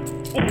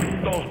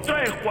 1, 2,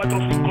 3, 4,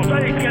 5, 6,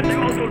 7, 8,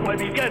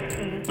 9 y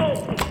 10.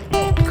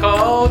 2.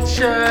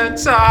 Culture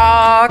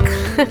talk.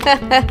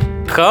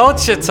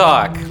 Culture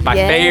talk. My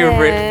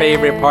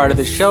favorite part of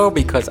the show,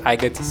 because I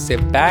get to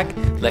sit back,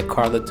 let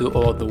Carla do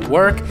all the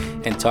work,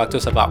 and talk to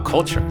us about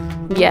culture.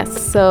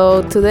 Yes,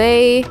 so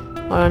today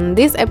on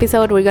this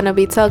episode we're gonna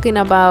be talking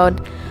about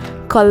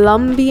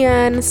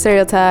Colombian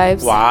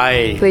stereotypes,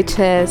 Why?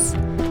 cliches,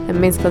 and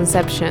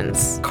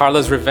misconceptions.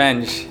 Carla's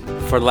revenge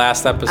for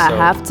last episode.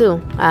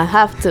 I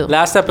have to.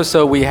 Last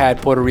episode we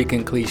had Puerto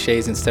Rican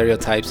cliches and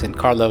stereotypes, and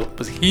Carla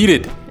was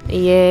heated.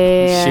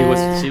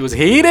 Yeah. She was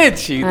heated.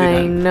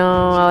 I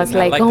know. I was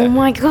like, like oh that.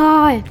 my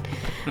God.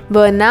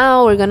 But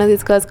now we're going to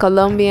discuss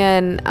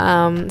Colombian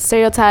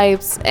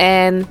stereotypes.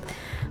 And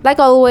like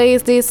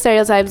always, these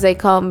stereotypes, they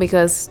come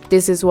because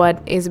this is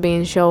what is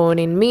being shown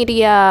in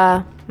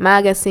media,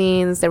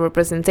 magazines, the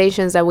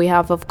representations that we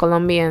have of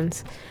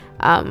Colombians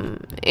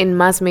in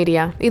mass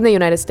media in the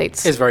United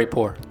States. It's very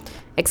poor.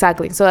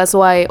 Exactly. So that's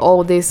why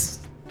all these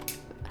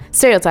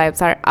stereotypes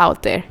are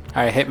out there.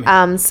 All right, hit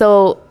me.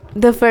 So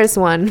the first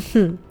one,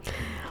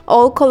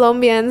 all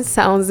Colombians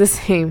sounds the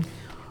same.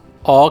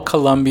 All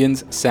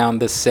Colombians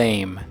sound the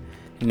same.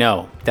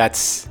 No,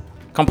 that's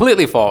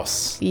completely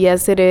false.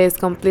 Yes, it is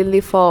completely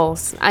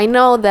false. I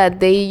know that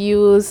they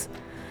use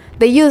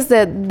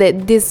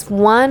this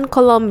one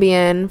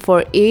Colombian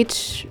for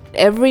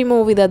every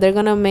movie that they're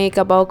gonna make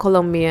about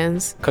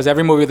Colombians. Because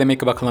every movie they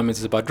make about Colombians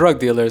is about drug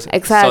dealers.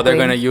 Exactly. So they're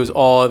gonna use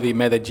all the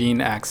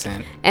Medellin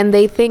accent. And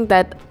they think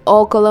that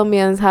all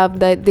Colombians have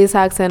this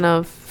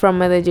accent from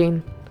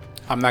Medellin.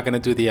 I'm not gonna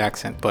do the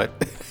accent, but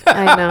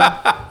I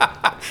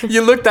know.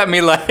 you looked at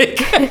me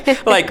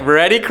like, like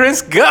ready,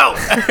 Chris, go.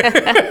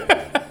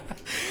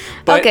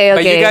 But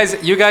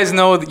you guys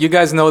know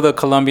the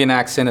Colombian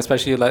accent,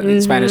 especially like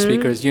Spanish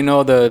speakers. You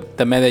know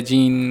the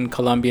Medellin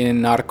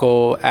Colombian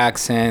narco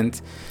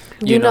accent.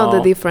 You know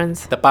the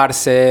difference. The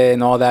parce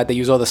and all that. They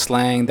use all the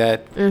slang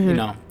that you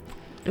know.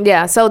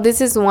 Yeah, so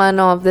this is one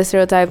of the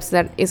stereotypes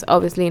that is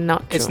obviously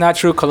not true. It's not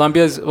true.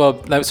 Colombia's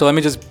so let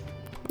me just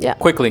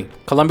quickly.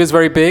 Colombia's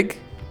very big.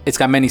 It's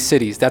got many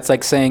cities. That's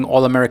like saying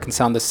all Americans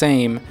sound the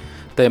same.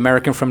 The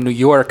American from New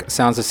York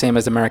sounds the same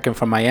as the American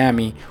from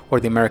Miami, or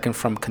the American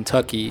from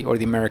Kentucky, or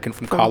the American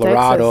from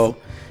Colorado.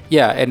 Texas.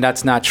 Yeah, and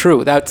that's not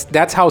true.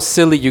 That's how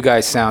silly you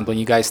guys sound when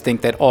you guys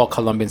think that all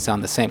Colombians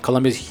sound the same.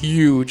 Colombia's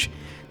huge.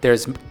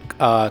 There's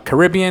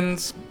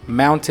Caribbeans,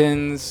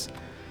 mountains,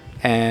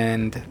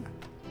 and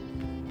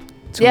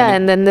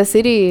and then the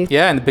city.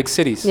 Yeah, and the big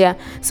cities. Yeah.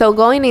 So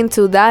going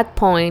into that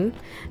point,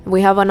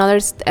 we have another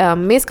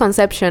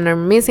misconception or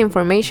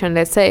misinformation,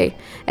 let's say,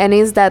 and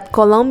is that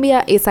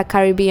Colombia is a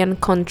Caribbean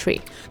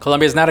country.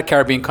 Colombia is not a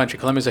Caribbean country.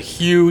 Colombia is a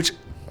huge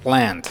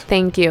land.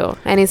 Thank you.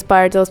 And it's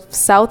part of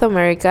South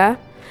America.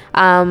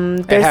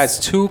 It has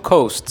 2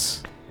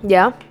 coasts.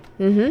 Yeah.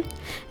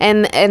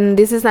 And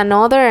this is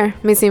another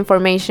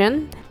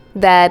misinformation,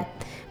 that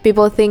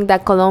people think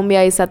that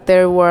Colombia is a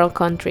third world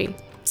country.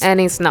 And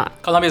it's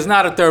not. Colombia is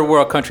not a third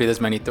world country. There's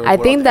many third world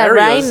I think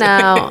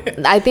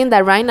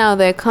that right now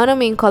the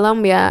economy in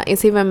Colombia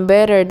is even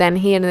better than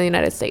here in the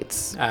United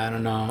States. I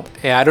don't know.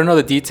 Yeah, I don't know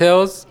the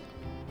details.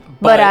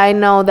 But I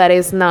know that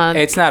it's not.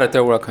 It's not a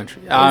third world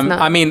country.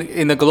 I mean,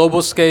 in the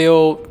global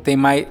scale, they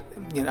might.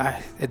 You know,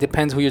 it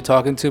depends who you're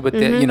talking to. But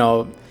you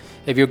know,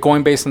 if you're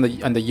going based on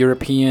the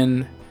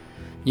European,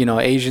 you know,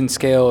 Asian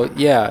scale,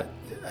 yeah,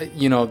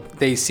 you know,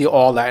 they see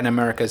all Latin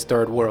America as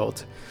third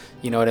world.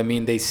 You know what I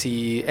mean? They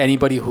see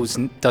anybody who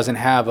doesn't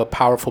have a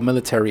powerful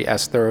military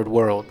as third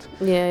world.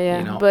 Yeah.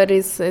 You know? But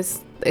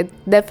it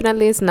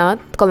definitely is not.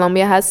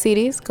 Colombia has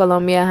cities.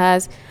 Colombia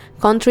has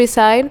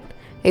countryside.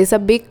 It's a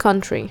big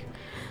country.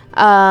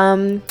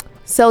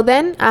 So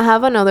then I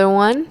have another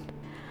one.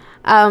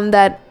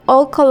 That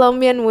all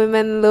Colombian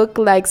women look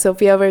like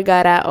Sofia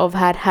Vergara of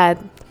had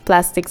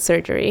plastic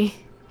surgery.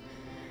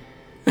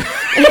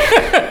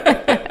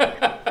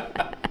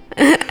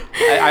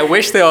 I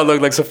wish they all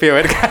looked like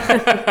Sofia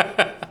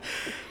Vergara.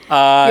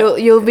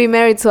 You'll be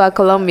married to a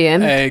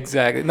Colombian.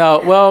 Exactly.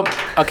 No, well,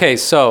 okay,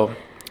 so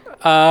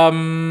what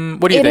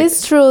do you think? It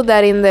is true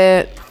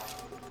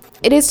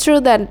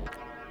that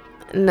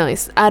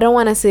I don't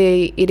want to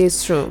say it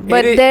is true,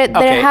 but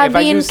there have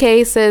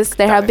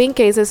been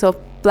cases of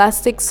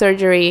plastic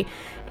surgery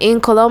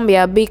in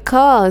Colombia,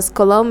 because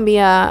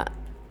Colombia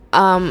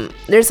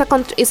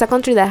it's a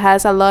country that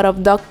has a lot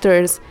of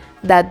doctors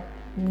that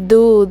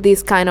do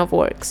this kind of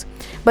works.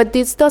 But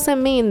this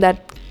doesn't mean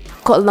that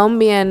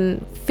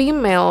Colombian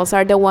females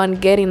are the one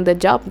getting the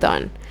job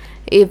done.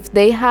 If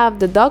they have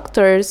the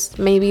doctors,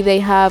 maybe they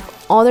have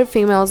other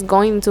females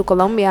going to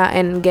Colombia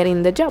and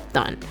getting the job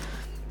done.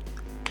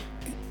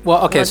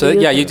 Well, okay, so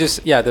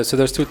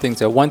there's 2 things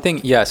there. One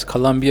thing, yes,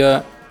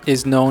 Colombia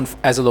is known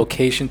as a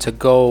vacation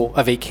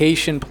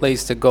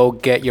place to go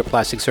get your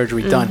plastic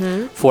surgery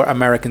done for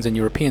Americans and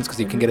Europeans,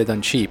 because you can get it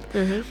done cheap.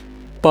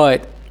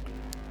 But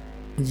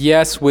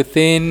yes,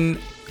 within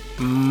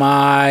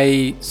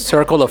my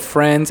circle of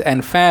friends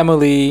and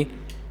family,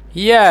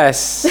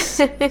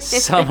 yes,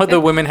 some of the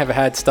women have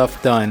had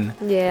stuff done.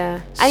 Yeah,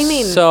 I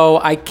mean, so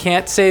I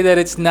can't say that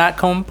it's not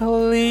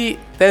complete.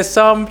 There's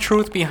some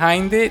truth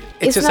behind it.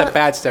 It's just a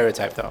bad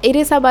stereotype, though. It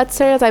is a bad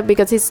stereotype,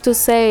 because it's to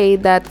say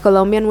that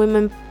Colombian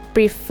women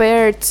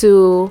prefer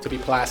to be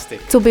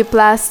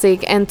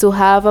plastic and to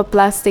have a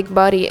plastic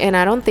body, and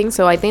I don't think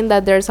so. I think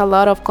that there's a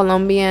lot of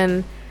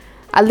Colombian,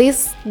 at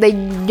least the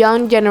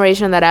young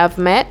generation that I've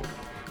met,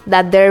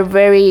 that they're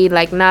very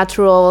like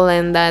natural,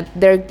 and that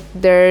they're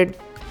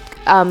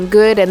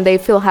good, and they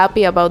feel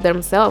happy about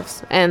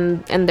themselves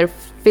and their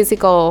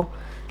physical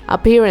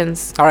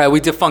appearance. All right, we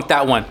defunct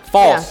that one.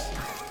 False.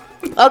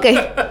 Yeah. Okay.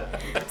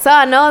 So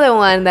another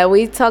one that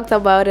we talked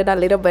about it a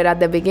little bit at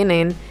the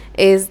beginning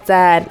is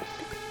that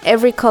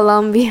every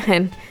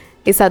Colombian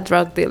is a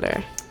drug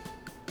dealer.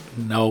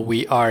 No,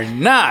 we are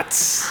not.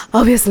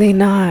 Obviously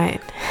not.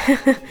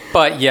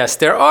 But yes,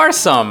 there are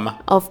some.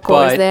 Of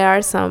course, there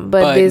are some.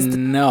 But this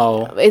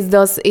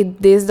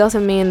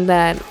doesn't mean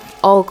that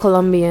all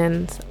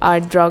Colombians are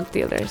drug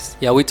dealers.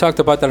 Yeah, we talked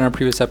about that in our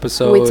previous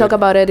episode. We talked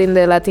about it in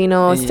the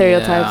Latino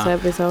stereotypes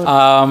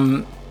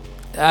episode.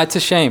 It's a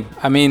shame.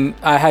 I mean,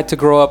 I had to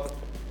grow up.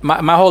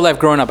 My whole life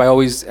growing up, I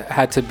always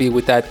had to be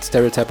with that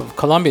stereotype of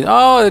Colombian.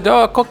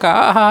 Oh, coca,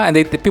 and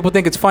the people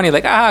think it's funny,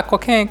 like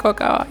cocaine,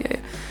 coca, yeah.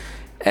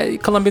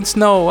 Colombian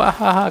snow,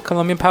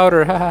 Colombian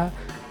powder,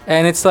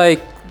 and it's like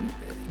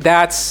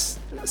that's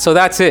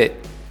it.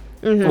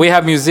 Mm-hmm. We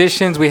have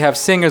musicians, we have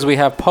singers, we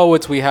have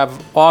poets, we have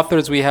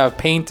authors, we have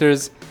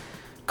painters.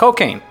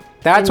 Cocaine.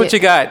 That's what you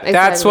got. Exactly.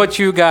 That's what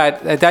you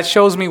got. That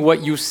shows me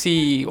what you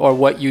see or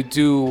what you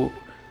do.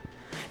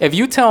 If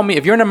you tell me,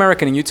 if you're an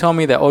American and you tell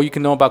me that all you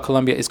can know about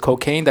Colombia is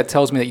cocaine, that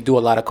tells me that you do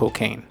a lot of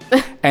cocaine,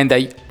 and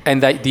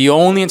that the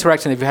only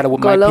interaction that you've had with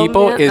my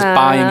people is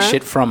buying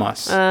shit from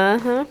us.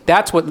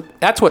 That's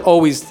what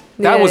always.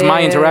 That was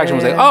my interaction.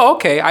 Was like, oh,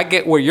 okay, I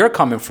get where you're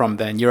coming from.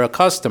 Then you're a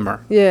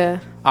customer.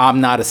 Yeah.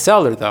 I'm not a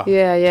seller though.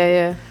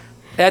 Yeah.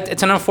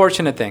 It's an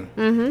unfortunate thing.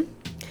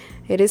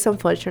 It is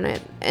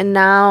unfortunate. And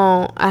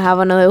now I have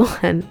another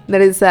one.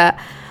 That is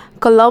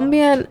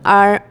Colombians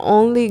are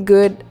only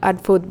good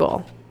at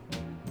football.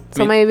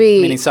 So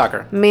meaning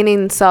soccer.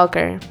 Meaning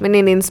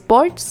in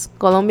sports,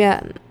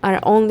 Colombia are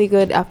only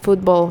good at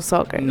football,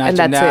 soccer. Not and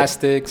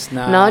gymnastics.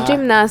 That's it. Not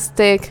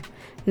gymnastic.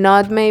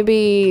 Not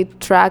maybe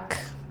track.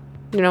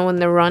 When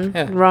they run.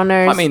 Yeah.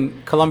 Runners. I mean,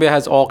 Colombia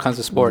has all kinds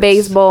of sports.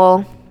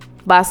 Baseball,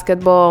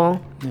 basketball.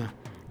 Yeah.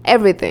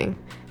 Everything.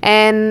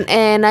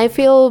 And I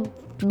feel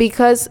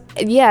because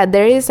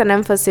there is an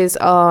emphasis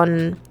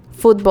on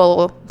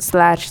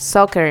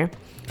football/soccer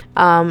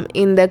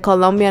in the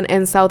Colombian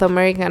and South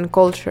American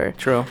culture.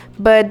 True.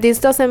 But this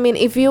doesn't mean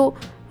if you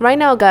right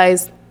now,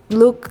 guys,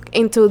 look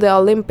into the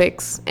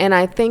Olympics, and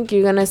I think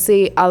you're gonna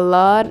see a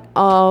lot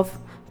of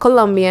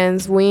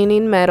Colombians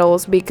winning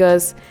medals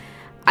because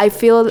I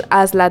feel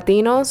as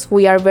Latinos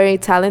we are very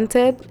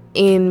talented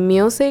in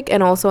music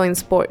and also in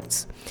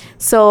sports.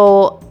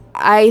 So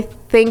I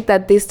think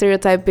that this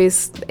stereotype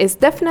is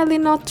definitely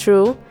not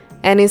true,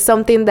 and it's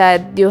something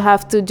that you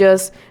have to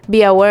just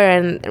be aware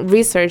and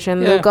research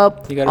and look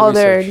up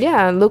other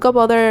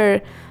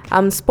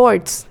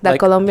sports that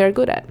Colombia are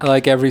good at.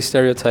 Like every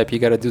stereotype, you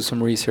got to do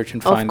some research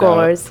and find out. Of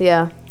course,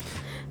 yeah.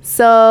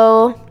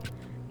 So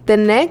the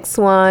next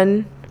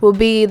one will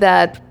be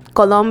that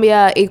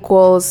Colombia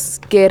equals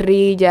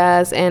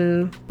guerrillas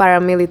and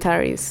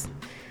paramilitaries.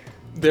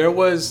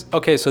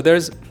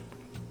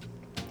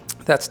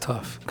 That's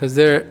tough because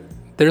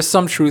there's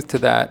some truth to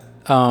that.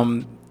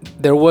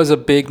 There was a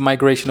big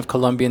migration of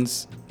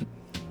Colombians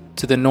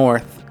to the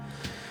north,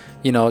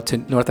 to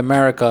North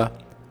America,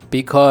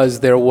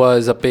 because there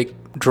was a big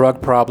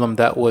drug problem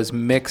that was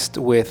mixed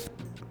with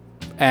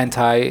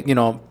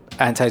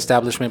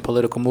anti-establishment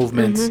political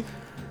movements.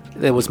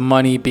 There was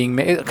money being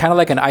made, kind of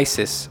like an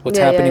ISIS. What's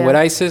happening with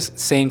ISIS?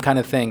 Same kind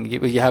of thing.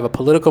 You have a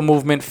political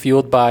movement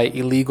fueled by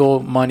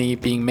illegal money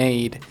being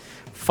made,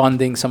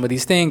 funding some of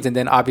these things, and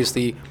then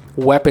obviously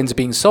weapons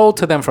being sold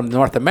to them from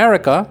North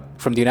America,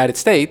 from the United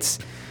States,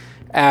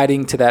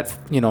 adding to that,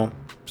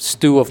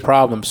 stew of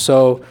problems.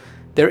 So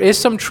there is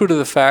some truth to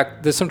the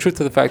fact. There's some truth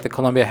to the fact that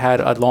Colombia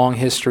had a long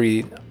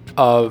history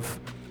of,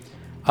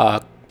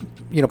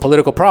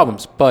 political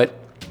problems. But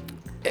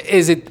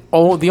is it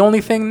the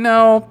only thing?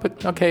 No.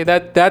 But okay,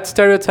 that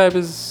stereotype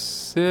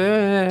is.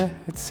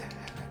 It's.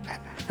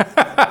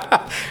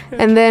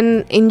 And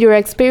then, in your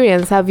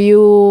experience, have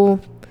you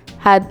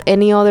had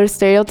any other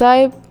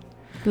stereotype,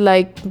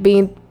 like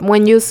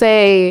when you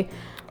say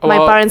my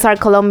parents are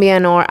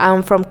Colombian or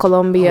I'm from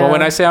Colombia? Well,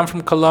 when I say I'm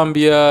from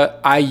Colombia,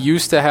 I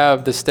used to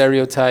have the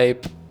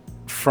stereotype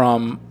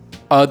from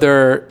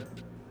other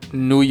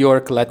New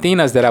York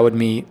Latinas that I would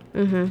meet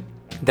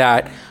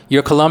that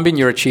you're Colombian,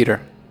 you're a cheater.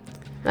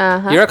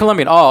 You're a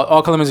Colombian.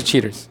 All Colombians are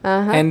cheaters.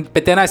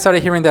 But then I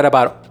started hearing that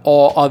about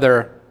all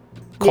other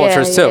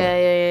cultures too.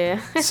 Yeah.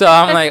 So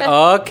I'm like,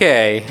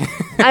 okay.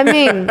 I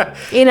mean,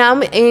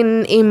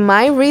 in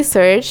my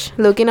research,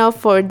 looking up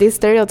for these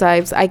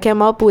stereotypes, I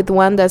came up with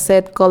one that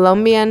said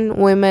Colombian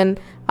women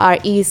are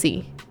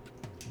easy.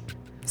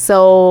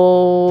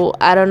 So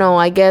I don't know.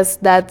 I guess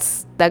that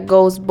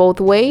goes both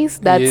ways.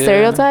 That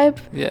stereotype.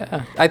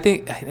 Yeah, I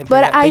think.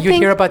 But I think you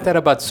hear about that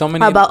about so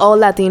many. About all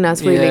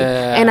Latinas, really.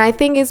 Yeah. And I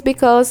think it's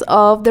because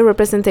of the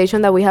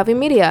representation that we have in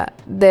media.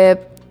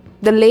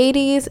 The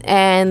ladies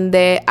and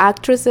the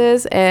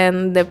actresses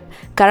and the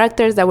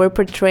characters that we're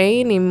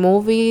portraying in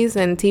movies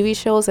and TV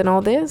shows and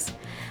all this,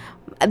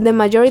 the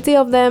majority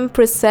of them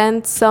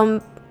present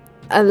some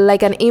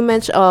like an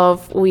image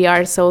of we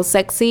are so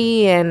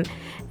sexy and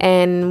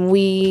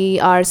we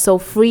are so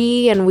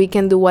free and we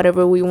can do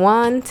whatever we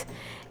want.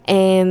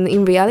 And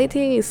in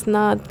reality, it's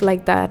not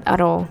like that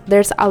at all.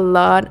 There's a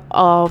lot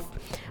of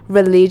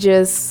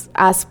religious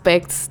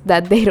aspects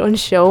that they don't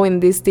show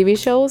in these TV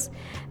shows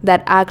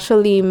that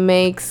actually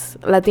makes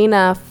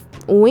Latina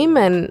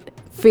women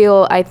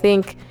feel, I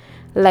think,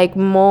 like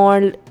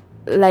more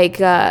like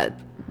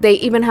they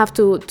even have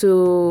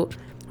to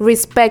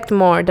respect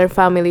more their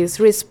families,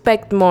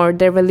 respect more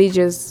their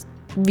religious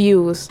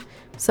views.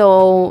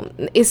 So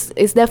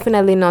it's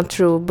definitely not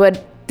true.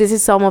 But this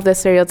is some of the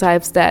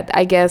stereotypes that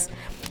I guess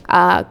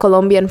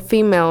Colombian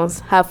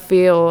females have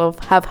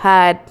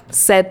had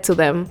said to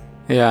them.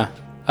 Yeah.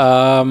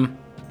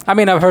 I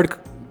mean, I've heard.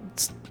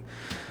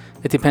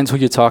 It depends who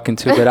you're talking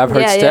to, but I've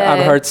heard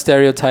I've heard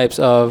stereotypes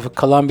of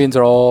Colombians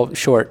are all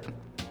short,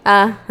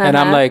 and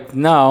I'm like,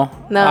 no,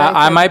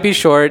 I might be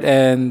short,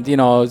 and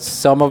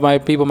some of my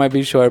people might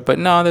be short, but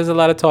no, there's a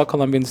lot of tall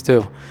Colombians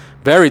too,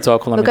 very tall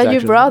Colombians. Look at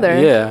your brother.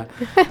 Yeah,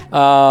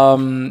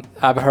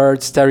 I've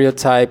heard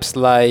stereotypes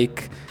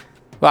like,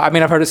 well, I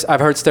mean, I've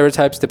heard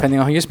stereotypes depending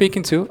on who you're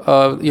speaking to.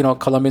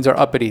 Colombians are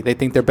uppity; they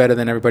think they're better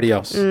than everybody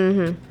else.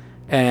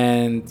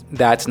 And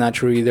that's not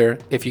true either.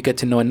 If you get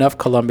to know enough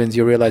Colombians,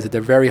 you realize that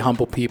they're very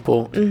humble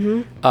people.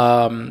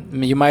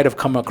 You might have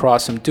come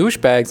across some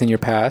douchebags in your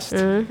past,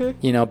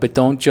 but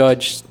don't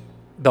judge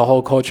the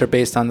whole culture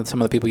based on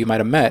some of the people you might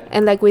have met.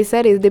 And like we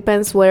said, it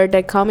depends where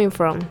they're coming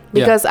from.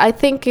 Because I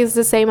think it's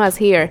the same as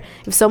here.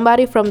 If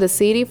somebody from the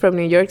city, from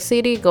New York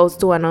City, goes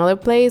to another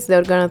place,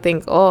 they're going to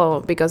think, oh,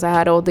 because I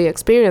had all the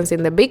experience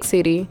in the big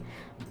city,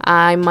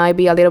 I might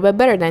be a little bit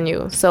better than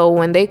you. So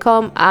when they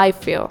come, I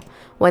feel,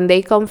 when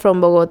they come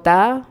from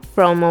Bogota,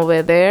 from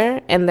over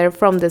there, and they're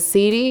from the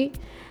city,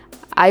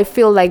 I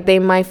feel like they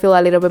might feel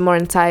a little bit more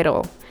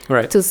entitled.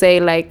 Right. To say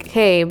like,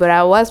 hey, but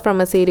I was from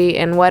a city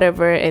and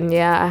whatever, and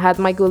yeah, I had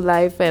my good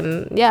life,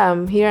 and yeah,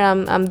 I'm here,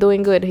 I'm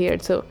doing good here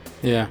too.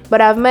 Yeah. But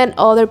I've met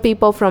other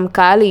people from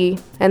Cali,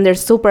 and they're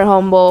super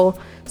humble,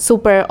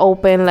 super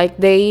open, like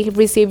they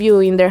receive you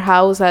in their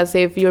house as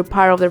if you're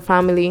part of their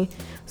family.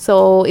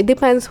 So it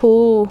depends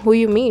who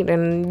you meet,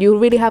 and you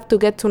really have to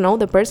get to know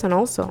the person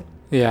also.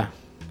 Yeah.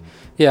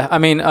 I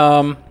mean,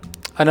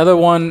 another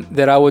one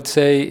that I would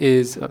say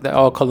is that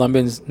all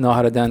Colombians know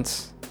how to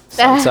dance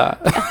salsa.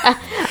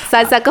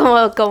 Salsa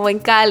como en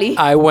Cali.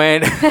 I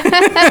went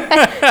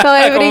Como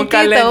el como un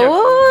brinquito.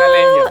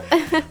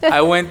 caleño.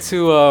 I went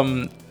to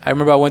I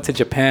remember I went to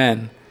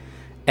Japan,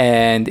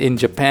 and in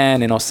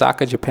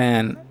Osaka,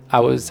 Japan, I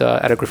was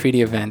at a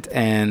graffiti event,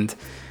 and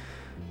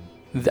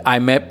I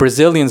met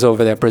Brazilians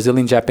over there,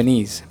 Brazilian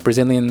Japanese,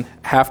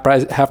 half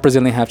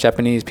Brazilian, half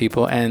Japanese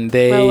people, and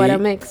they Well, what a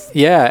mix.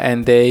 Yeah,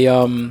 and they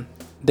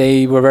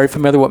were very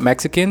familiar with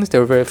Mexicans. They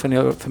were very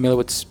familiar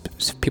with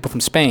people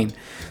from Spain.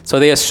 So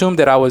they assumed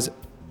that I was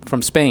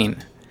from Spain.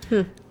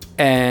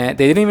 And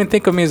they didn't even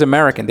think of me as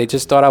American. They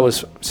just thought I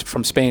was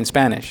from Spain,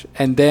 Spanish.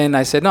 And then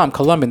I said, no, I'm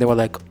Colombian. They were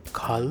like,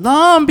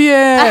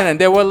 Colombian. And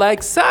they were like,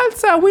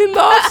 salsa, we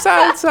love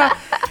salsa.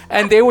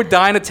 And they were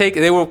dying to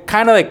they were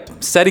kind of like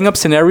setting up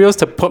scenarios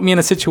to put me in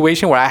a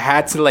situation where I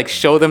had to like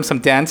show them some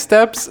dance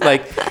steps.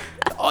 Like,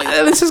 oh,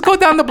 yeah, let's just go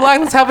down the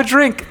block, let's have a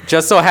drink.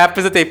 Just so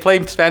happens that they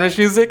play Spanish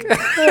music.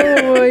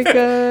 Oh my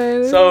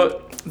God.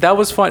 So that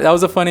was fun. That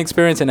was a funny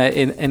experience. And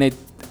it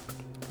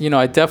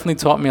it definitely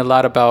taught me a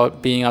lot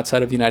about being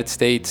outside of the United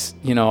States,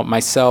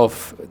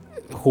 myself,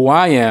 who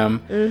I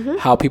am,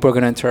 how people are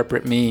going to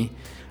interpret me.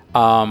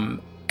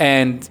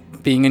 And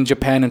being in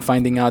Japan and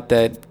finding out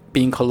that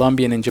being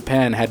Colombian in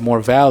Japan had more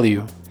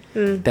value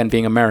than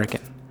being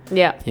American.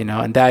 Yeah.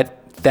 And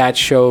that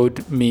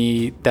showed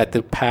me that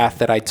the path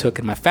that I took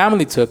and my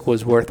family took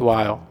was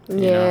worthwhile.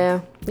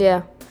 Yeah.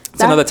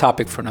 It's another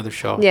topic for another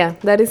show. Yeah,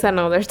 that is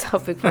another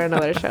topic for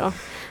another show.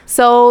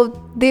 So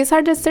these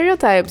are the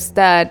stereotypes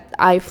that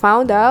I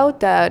found out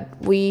that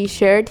we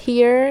shared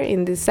here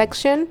in this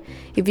section.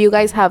 If you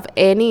guys have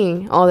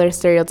any other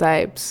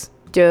stereotypes,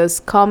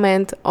 just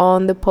comment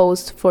on the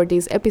post for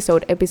this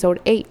episode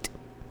 8.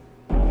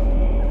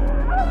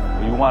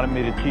 You wanted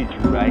me to teach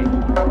you, right?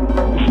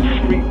 This is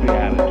street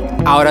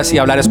reality. Ahora sí,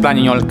 hablar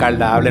español,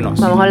 Carla,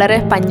 háblenos. Vamos a hablar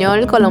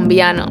español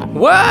colombiano.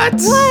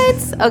 What?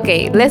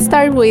 Okay, let's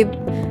start with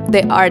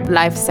the art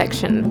life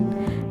section.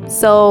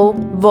 So,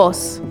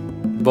 voz.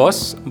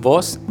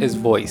 Voz is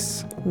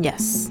voice.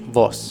 Yes.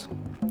 Voz.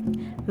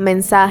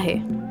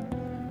 Mensaje.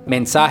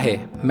 Mensaje,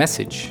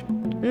 message.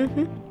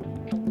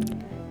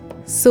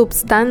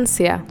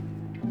 Substancia.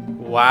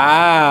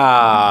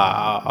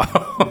 Wow.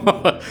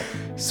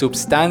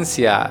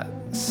 Substancia,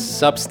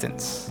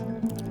 substance.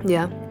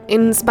 Yeah.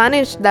 In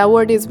Spanish, that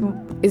word is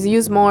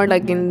used more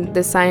like in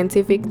the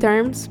scientific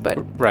terms, but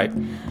Right.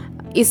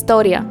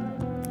 historia.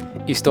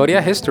 Historia,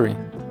 history.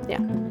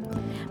 Yeah.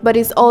 But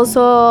it's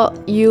also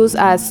used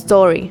as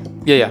story.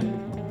 Yeah.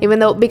 Even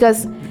though,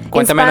 because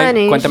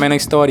Cuéntame una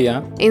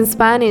historia. in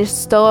Spanish,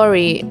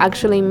 story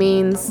actually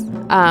means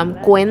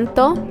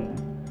cuento,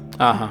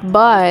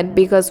 but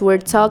because we're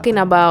talking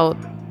about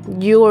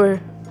your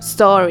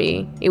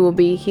story, it will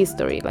be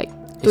history, like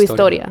tu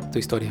historia. Tu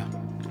historia.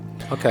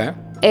 Okay.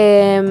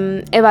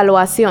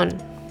 Evaluación.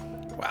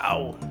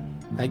 Wow.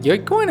 Like you're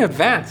going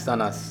advanced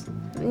on us.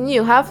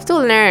 You have to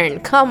learn.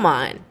 Come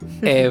on.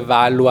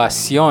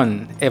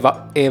 Evaluación.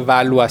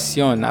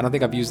 Evaluación. I don't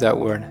think I've used that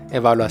word.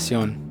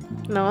 Evaluación.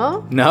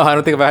 No? No, I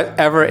don't think I've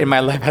ever in my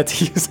life had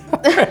to use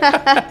that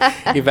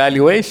word.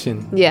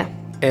 Evaluation. Yeah.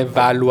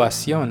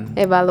 Evaluación.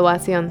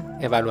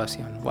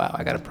 Evaluación. Wow,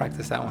 I gotta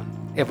practice that one.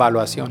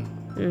 Evaluación.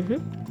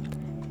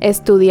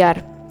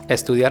 Estudiar.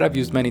 Estudiar I've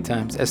used many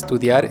times.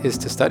 Estudiar is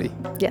to study.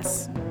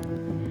 Yes.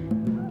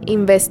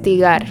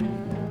 Investigar.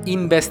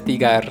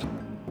 Investigar.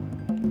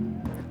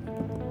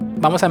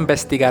 Vamos a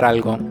investigar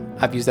algo.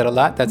 I've used that a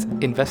lot. That's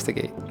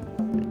investigate.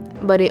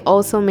 But it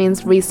also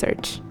means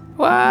research.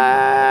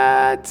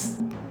 What?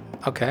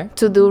 Okay.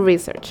 To do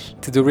research.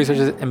 To do research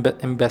is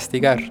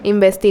investigar.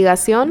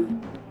 Investigación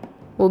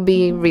will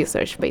be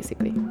research,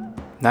 basically.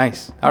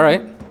 Nice. All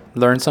right.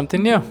 Learn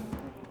something new.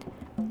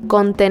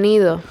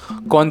 Contenido.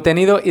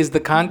 Contenido is the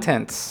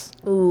contents.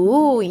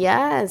 Ooh,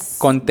 yes.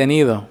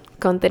 Contenido.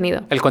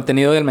 Contenido. El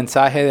contenido del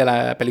mensaje de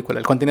la película.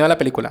 El contenido de la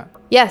película.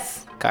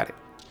 Yes. Got it.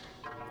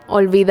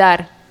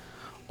 Olvidar.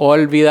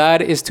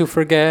 Olvidar is to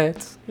forget.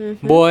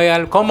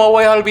 ¿Cómo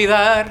voy a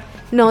olvidar?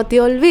 No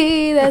te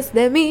olvides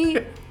de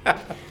mí.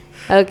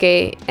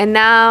 Okay, and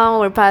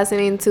now we're passing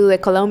into the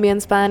Colombian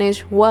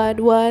Spanish. What?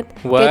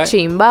 Que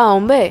chimba,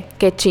 hombre.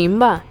 Que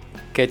chimba.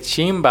 Que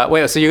chimba.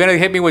 Wait, so you're going to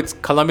hit me with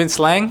Colombian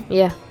slang?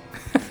 Yeah.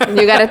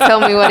 You gotta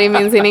tell me what it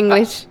means in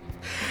English.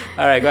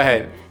 All right, go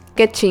ahead.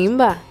 Que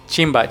chimba.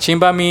 Chimba.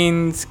 Chimba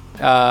means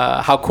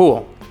how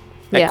cool.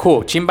 Like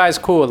cool. Chimba is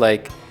cool.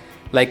 Like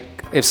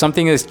if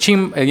something is que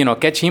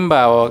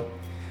chimba, or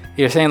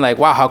you're saying like,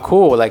 wow, how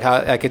cool. Like how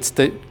it's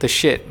the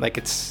shit. Like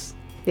it's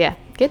Yeah,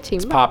 que chimba.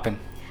 It's popping.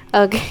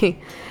 Okay.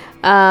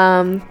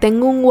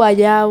 Tengo un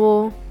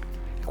guayabo.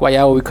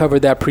 Guayabo, we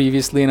covered that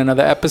previously in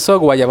another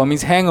episode. Guayabo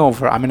means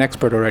hangover. I'm an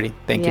expert already.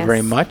 Thank you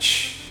very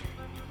much.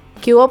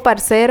 ¿Qué hubo,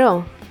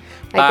 parcero?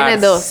 Ahí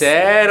tienes dos.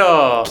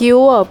 Parcero. ¿Qué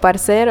hubo,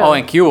 parcero? Oh,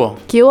 and ¿qué hubo?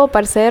 ¿Qué hubo,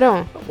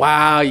 parcero?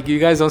 Wow, you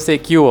guys don't say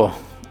 ¿qué hubo?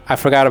 I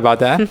forgot about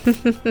that.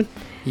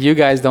 You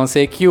guys don't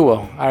say ¿qué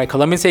hubo? All right,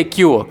 let me say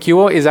 ¿qué hubo? ¿Qué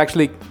hubo is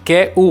actually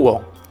 ¿qué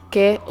hubo?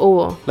 ¿Qué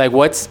hubo? Like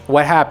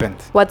what happened?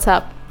 What's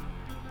up?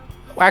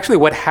 Actually,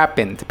 what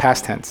happened,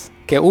 past tense.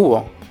 ¿Qué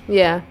hubo?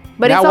 Yeah.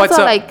 But now, it's what's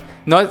also up? like...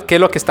 No, ¿qué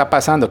es lo que está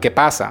pasando? ¿Qué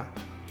pasa?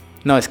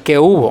 No, es ¿qué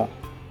hubo?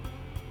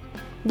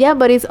 Yeah,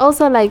 but it's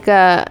also like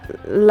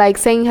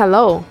saying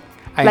hello.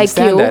 I like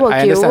understand that.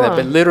 I understand that. hubo.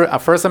 But literally,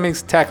 at first, let me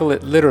tackle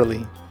it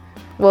literally.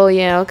 Well,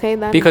 yeah, okay.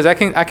 Then. Because I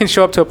can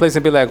show up to a place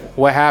and be like,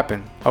 what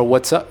happened? Or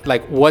what's up?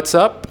 Like, what's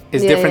up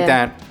is different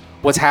than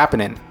what's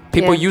happening.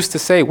 People used to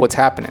say what's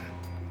happening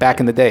back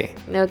in the day.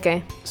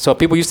 Okay. So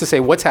people used to say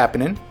what's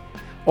happening,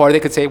 or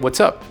they could say what's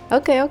up.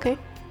 Okay.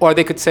 Or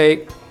they could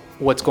say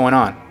what's going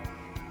on.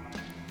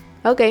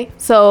 Okay,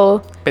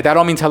 so... But that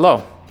all means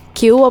hello.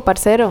 ¿Qué hubo,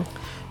 parcero?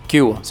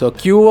 ¿Qué hubo? So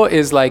 ¿qué hubo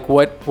is like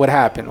what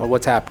happened or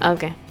what's happening.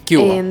 Okay. ¿Qué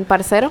hubo? And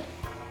parcero?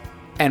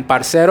 And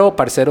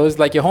parcero is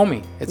like your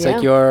homie. It's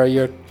like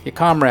your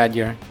comrade,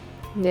 your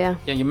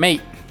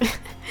mate.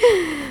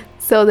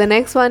 So the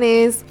next one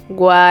is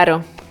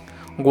guaro.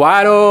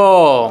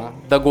 Guaro.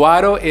 The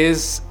guaro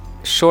is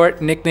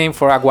short nickname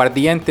for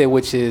aguardiente,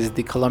 which is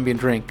the Colombian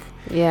drink.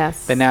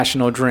 Yes. The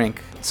national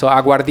drink. So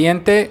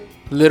aguardiente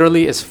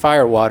literally is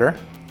fire water.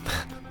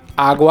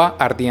 Agua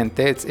ardiente.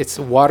 It's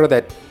water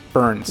that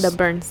burns. That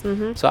burns.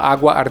 Mm-hmm. So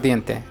agua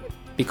ardiente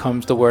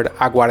becomes the word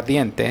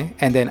aguardiente,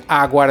 and then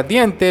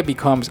aguardiente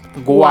becomes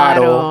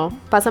guaro.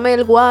 Pásame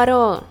el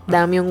guaro.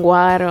 Dame un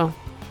guaro.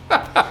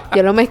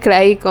 Yo lo mezclé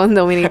ahí con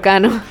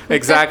dominicano.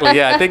 Exactly,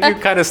 yeah. I think you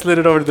kind of slid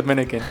it over to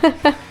Dominican.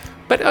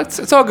 But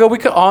it's all good. We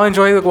could all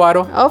enjoy the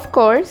guaro. Of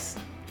course.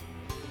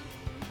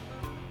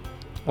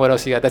 What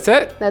else you got? That's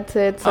it? That's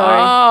it. Sorry.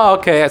 Oh,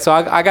 okay. So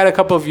I got a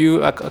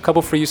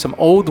couple for you, some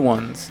old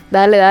ones.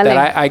 Dale.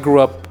 That I grew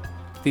up.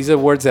 These are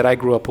words that I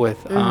grew up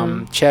with.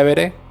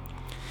 Chévere.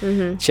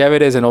 Mm-hmm.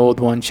 Chévere is an old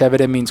one.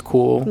 Chévere means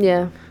cool.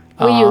 Yeah.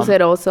 We use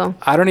it also.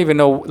 I don't even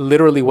know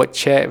literally what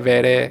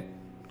chévere.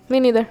 Me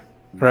neither.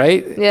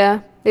 Right? Yeah.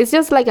 It's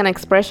just like an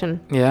expression.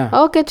 Yeah.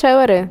 Oh, qué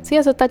chévere. Sí,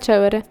 eso está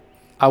chévere.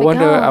 I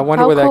wonder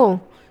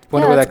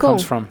where that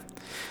comes from.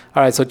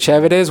 All right, so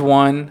chévere is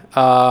one.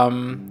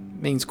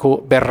 Means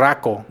cool.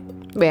 Berraco.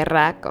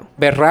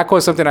 Berraco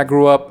is something I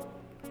grew up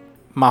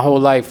my whole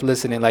life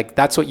listening. Like,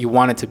 that's what you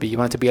wanted to be. You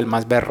wanted to be el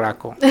más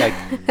berraco.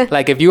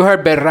 Like if you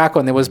heard berraco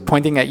and it was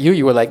pointing at you,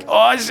 you were like,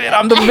 oh shit,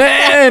 I'm the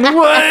man.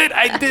 What?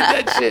 I did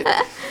that shit.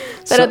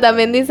 Pero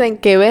también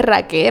dicen que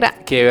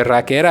berraquera. Que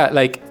berraquera.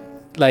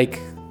 Like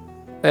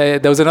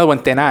there was another one,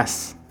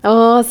 tenaz.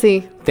 Oh,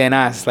 sí.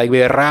 Tenaz, like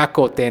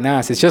berraco,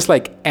 tenaz. It's just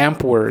like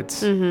amp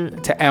words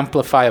to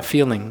amplify a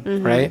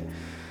feeling, right?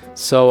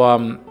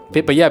 So,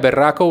 but yeah,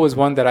 berraco was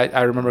one that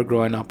I remember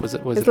growing up. Was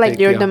it's like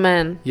you're the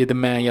man. You're the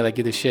man. You're like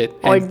you're the shit.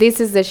 Or this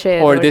is the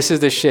shit. Or this is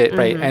the shit,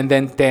 right? And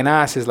then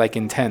tenaz is like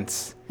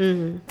intense.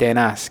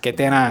 Tenaz, que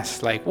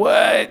tenaz, like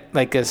what?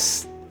 Like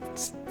it's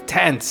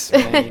tense.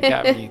 Man, you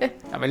got me.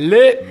 I'm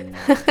lit.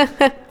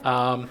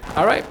 All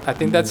right, I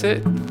think that's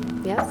it.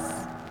 Yes.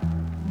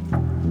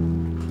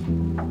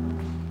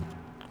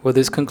 Well,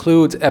 this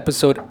concludes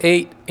episode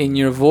 8 in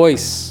your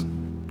voice.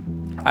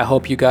 I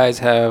hope you guys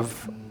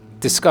have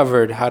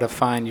discovered how to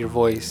find your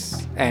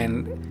voice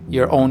and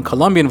your own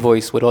Colombian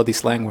voice with all these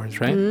slang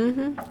words, right?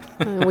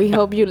 Mm-hmm. We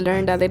hope you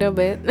learned a little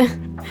bit.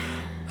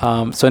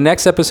 So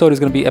next episode is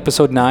going to be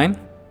episode 9.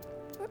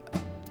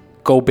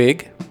 Go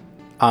big.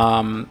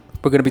 I'm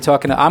going to be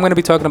talking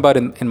about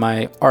in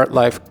my art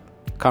life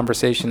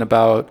conversation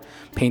about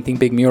painting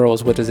big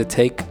murals. What does it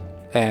take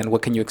and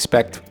what can you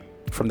expect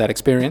from that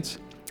experience?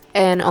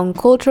 And on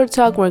Culture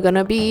Talk, we're going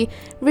to be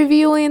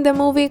reviewing the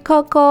movie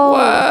Coco.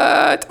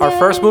 What? Our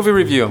first movie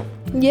review.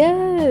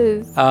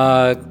 Yes.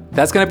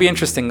 That's going to be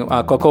interesting.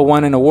 Coco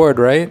won an award,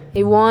 right?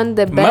 It won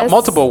the best...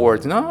 multiple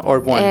awards, no? Or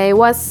one? It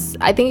was...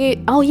 I think it...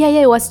 Oh, yeah,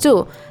 it was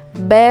 2.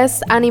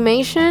 Best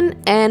Animation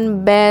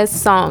and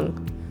Best Song.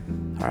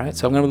 All right.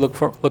 So I'm going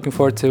to looking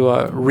forward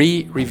to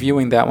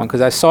reviewing that one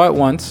because I saw it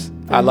once.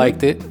 I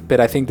liked it, but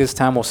I think this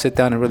time we'll sit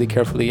down and really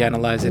carefully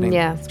analyze it and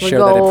share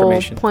that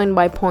information. Point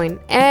by point.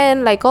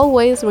 And like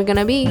always, we're going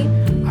to be...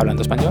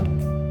 Hablando Español.